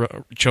Jessica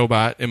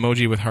Chobot,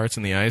 emoji with hearts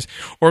in the eyes,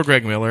 or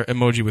Greg Miller,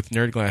 emoji with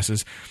nerd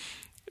glasses.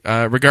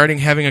 Regarding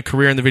having a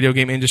career in the video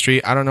game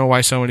industry, I don't know why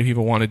so many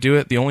people want to do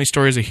it. The only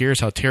stories I hear is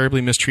how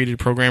terribly mistreated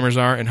programmers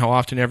are and how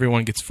often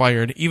everyone gets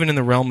fired. Even in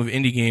the realm of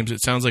indie games,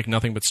 it sounds like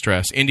nothing but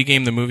stress. Indie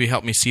Game, the movie,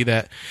 helped me see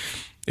that.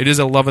 It is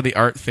a love of the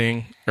art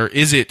thing, or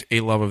is it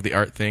a love of the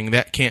art thing?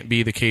 That can't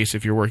be the case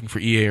if you're working for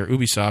EA or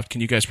Ubisoft. Can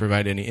you guys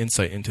provide any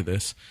insight into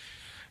this?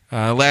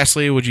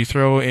 Lastly, would you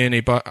throw in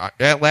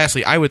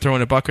lastly, I would throw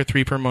in $1 or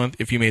 $3 per month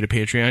if you made a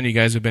Patreon. You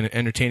guys have been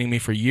entertaining me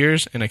for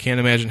years, and I can't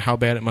imagine how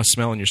bad it must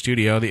smell in your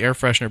studio. The air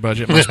freshener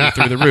budget must be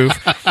through the roof.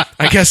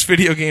 I guess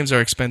video games are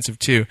expensive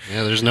too.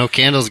 Yeah, there's no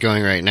candles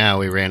going right now.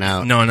 We ran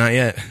out. No, not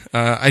yet.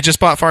 I just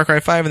bought Far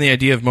Cry 5, and the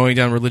idea of mowing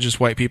down religious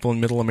white people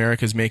in Middle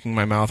America is making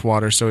my mouth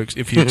water. So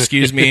if you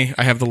excuse me,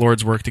 I have the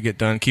Lord's work to get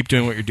done. Keep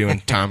doing what you're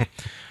doing, Tom.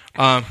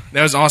 That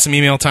was an awesome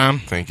email, Tom.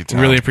 Thank you, Tom.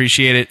 Really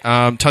appreciate it.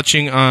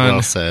 Touching on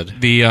Well said.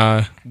 the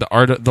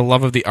art, the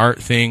love of the art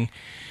thing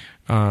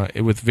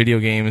with video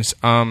games.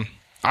 I'm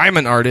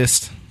an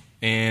artist,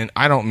 and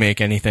I don't make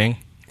anything.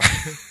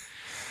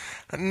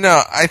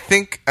 No, I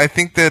think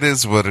that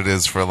is what it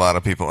is for a lot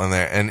of people in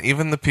there, and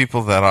even the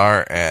people that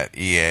are at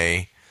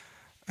EA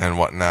and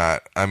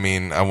whatnot. I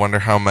mean, I wonder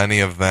how many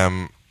of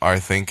them are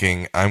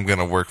thinking, I'm going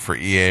to work for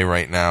EA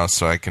right now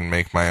so I can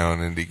make my own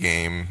indie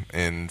game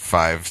in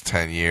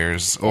 5-10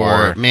 years.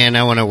 Or, man,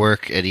 I want to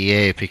work at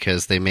EA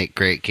because they make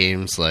great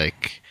games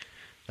like,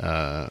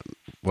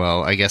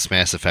 I guess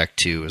Mass Effect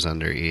 2 was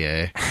under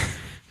EA.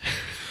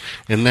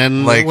 And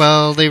then,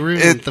 they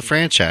ruined the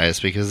franchise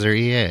because they're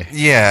EA.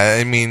 Yeah,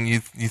 I mean, you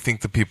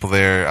think the people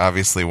there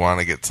obviously want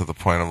to get to the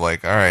point of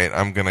like, all right,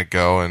 I'm going to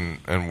go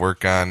and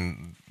work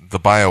on the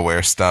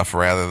BioWare stuff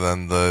rather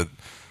than the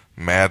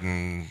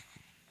Madden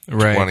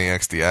 20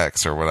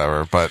 XDX or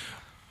whatever. But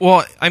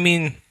well, I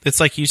mean, it's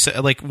like you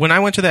said, like when I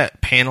went to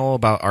that panel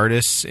about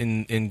artists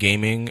in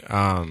gaming,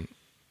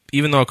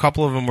 even though a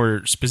couple of them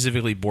were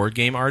specifically board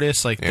game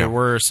artists, there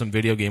were some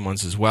video game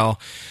ones as well.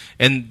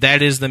 And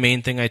that is the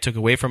main thing I took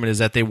away from it, is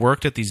that they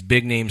worked at these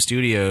big name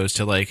studios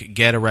to like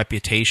get a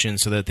reputation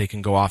so that they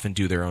can go off and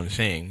do their own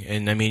thing.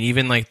 And I mean,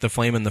 even like The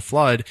Flame and the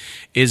Flood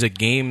is a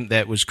game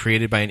that was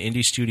created by an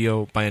indie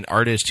studio, by an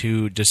artist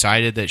who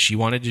decided that she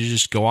wanted to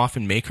just go off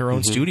and make her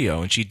own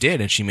studio. And she did,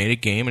 and she made a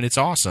game, and it's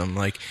awesome.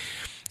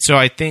 So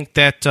I think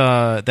that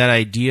that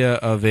idea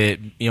of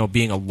it,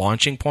 being a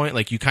launching point,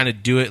 like you kind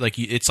of do it,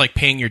 it's like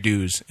paying your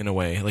dues in a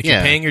way. Like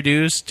you're paying your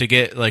dues to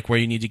get like where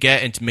you need to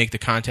get and to make the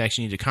contacts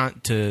you need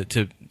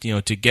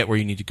to get where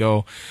you need to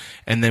go.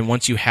 And then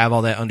once you have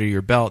all that under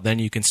your belt, then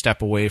you can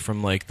step away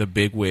from like the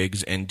big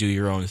wigs and do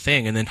your own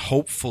thing. And then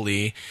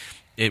hopefully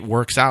it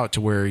works out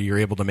to where you're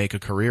able to make a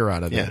career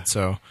out of it.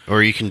 So,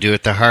 or you can do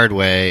it the hard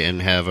way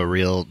and have a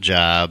real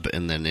job,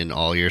 and then in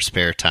all your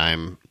spare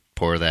time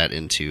pour that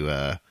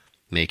into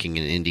making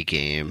an indie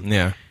game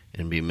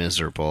and be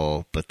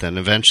miserable, but then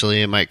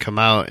eventually it might come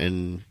out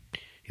and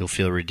you'll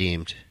feel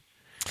redeemed.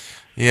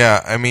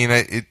 Yeah, I mean,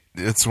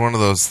 it's one of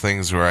those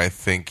things where I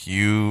think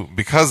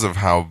because of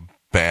how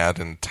bad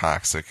and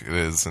toxic it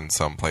is in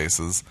some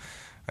places,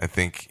 I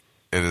think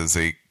it is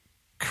a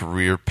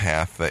career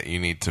path that you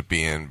need to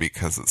be in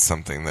because it's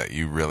something that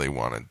you really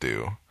want to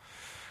do.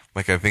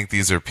 Like, I think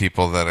these are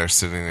people that are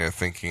sitting there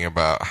thinking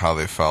about how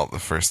they felt the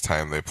first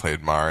time they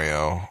played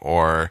Mario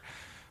or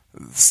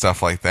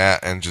stuff like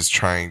that, and just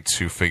trying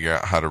to figure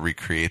out how to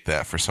recreate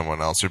that for someone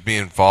else or be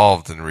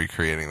involved in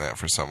recreating that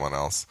for someone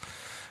else.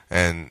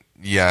 And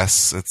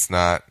yes, it's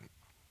not,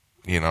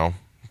 the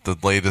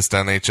latest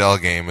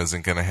NHL game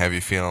isn't going to have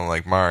you feeling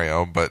like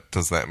Mario, but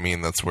does that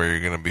mean that's where you're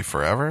going to be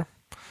forever?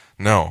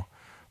 No.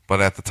 But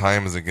at the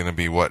time, is it going to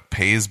be what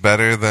pays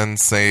better than,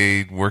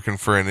 say, working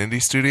for an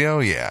indie studio?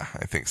 Yeah,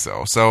 I think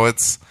so. So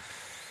it's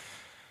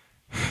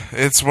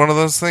one of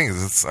those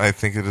things. I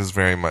think it is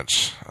very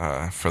much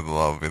for the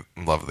love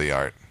of the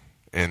art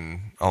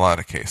in a lot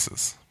of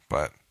cases.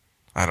 But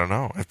I don't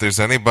know. If there's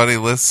anybody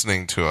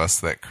listening to us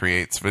that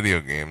creates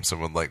video games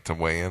and would like to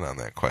weigh in on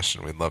that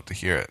question, we'd love to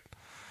hear it.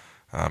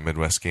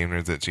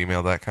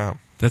 MidwestGameNerds@gmail.com.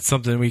 That's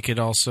something we could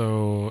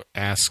also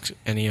ask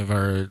any of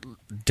our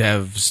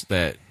devs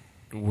that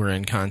we're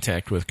in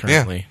contact with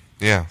currently.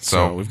 Yeah.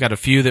 So we've got a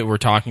few that we're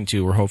talking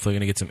to. We're hopefully going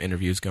to get some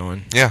interviews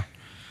going. Yeah.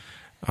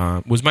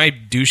 Was my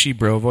douchey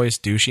bro voice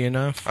douchey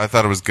enough? I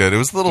thought it was good. It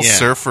was a little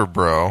surfer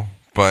bro,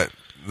 but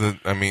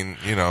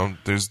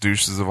there's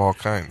douches of all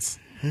kinds.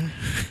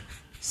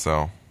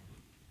 So,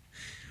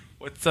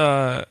 what's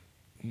the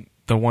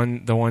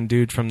one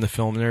dude from the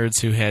Film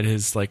Nerds who had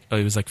his it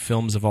was like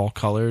Films of All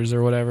Colors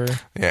or whatever?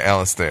 Yeah,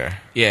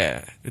 Alistair.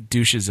 Yeah,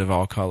 douches of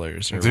all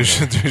colors. Or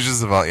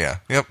douches of all. Yeah,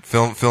 yep.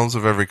 Films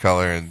of every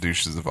color and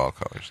douches of all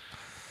colors.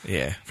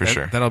 Yeah, for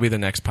sure. That'll be the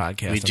next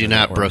podcast. We do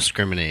not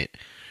bro-discriminate.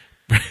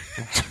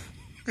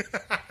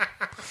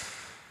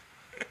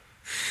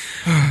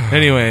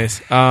 Anyways,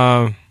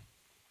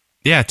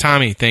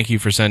 Tommy, thank you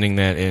for sending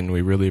that in.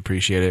 We really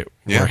appreciate it.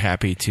 We're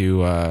happy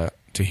to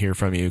hear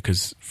from you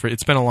because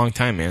it's been a long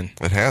time, man.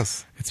 It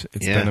has. It's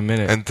been a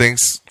minute. And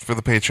thanks for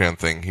the Patreon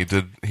thing. He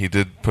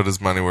did put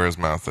his money where his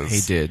mouth is.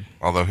 He did.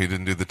 Although he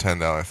didn't do the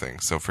 $10 thing,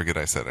 so forget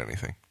I said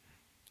anything.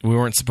 We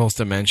weren't supposed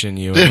to mention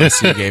you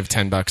unless you gave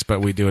 $10,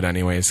 but we do it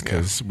anyways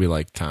because we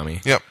like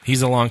Tommy. Yep.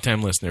 He's a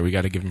long-time listener. We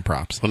got to give him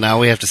props. Well, now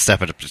we have to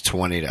step it up to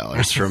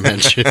 $20 for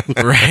mention.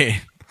 Right.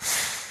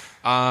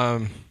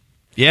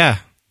 Yeah.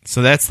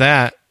 So that's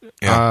that.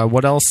 Yeah.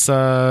 What else?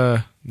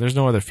 There's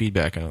no other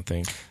feedback, I don't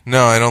think.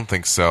 No, I don't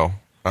think so.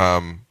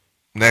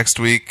 Next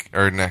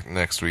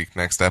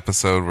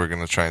episode, we're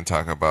going to try and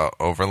talk about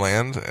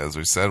Overland. As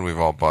we said, we've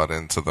all bought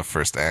into the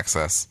first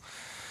access.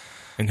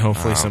 And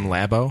hopefully some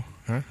Labo.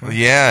 Huh?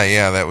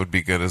 Yeah, that would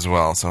be good as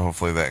well. So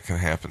hopefully that can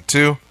happen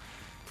too.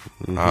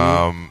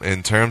 Mm-hmm.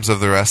 In terms of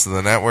the rest of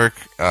the network,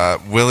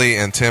 Willie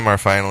and Tim are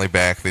finally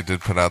back. They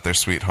did put out their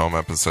Sweet Home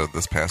episode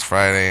this past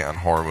Friday on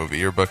Horror Movie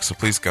Yearbook, so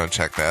please go and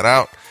check that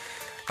out.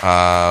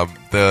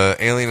 The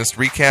Alienist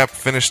Recap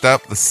finished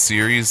up. The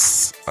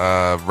series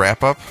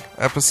wrap-up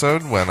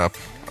episode went up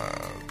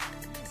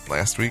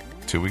last week,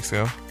 2 weeks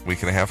ago,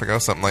 week and a half ago,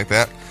 something like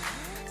that.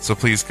 So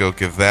please go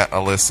give that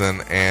a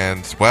listen.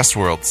 And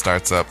Westworld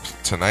starts up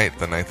tonight,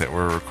 the night that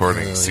we're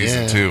recording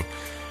Season 2.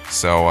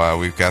 So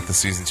we've got the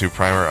Season 2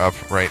 primer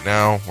up right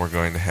now. We're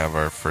going to have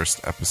our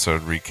first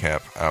episode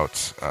recap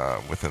out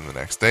within the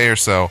next day or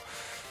so.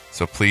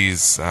 So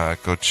please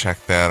go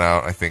check that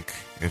out. I think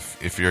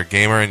if you're a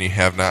gamer and you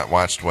have not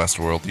watched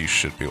Westworld, you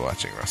should be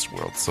watching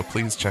Westworld. So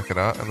please check it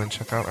out and then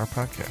check out our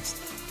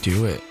podcast.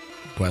 Do it.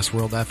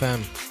 Westworld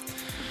FM.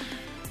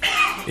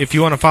 If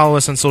you want to follow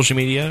us on social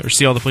media or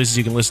see all the places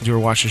you can listen to or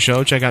watch the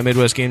show, check out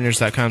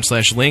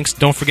MidwestGameNerds.com/links.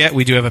 Don't forget,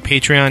 we do have a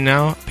Patreon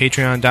now,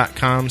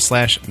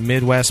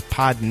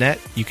 patreon.com/MidwestPodNet.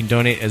 You can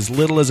donate as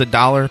little as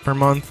 $1 per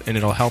month, and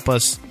it'll help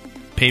us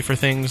pay for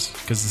things,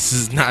 because this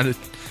is not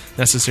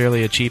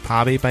necessarily a cheap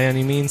hobby by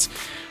any means.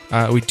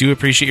 We do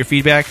appreciate your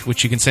feedback,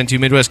 which you can send to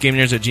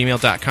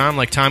MidwestGameNerds@gmail.com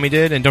like Tommy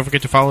did. And don't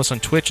forget to follow us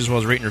on Twitch, as well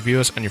as rate and review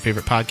us on your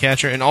favorite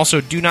podcatcher. And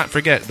also, do not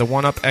forget, the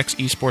 1UpX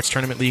Esports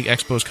Tournament League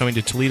Expo is coming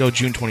to Toledo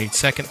June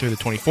 22nd through the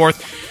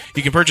 24th.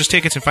 You can purchase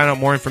tickets and find out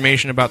more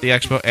information about the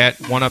expo at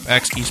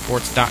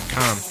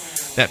 1UpXEsports.com.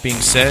 That being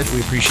said,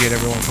 we appreciate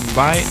everyone coming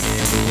by,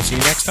 and we will see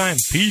you next time.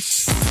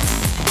 Peace.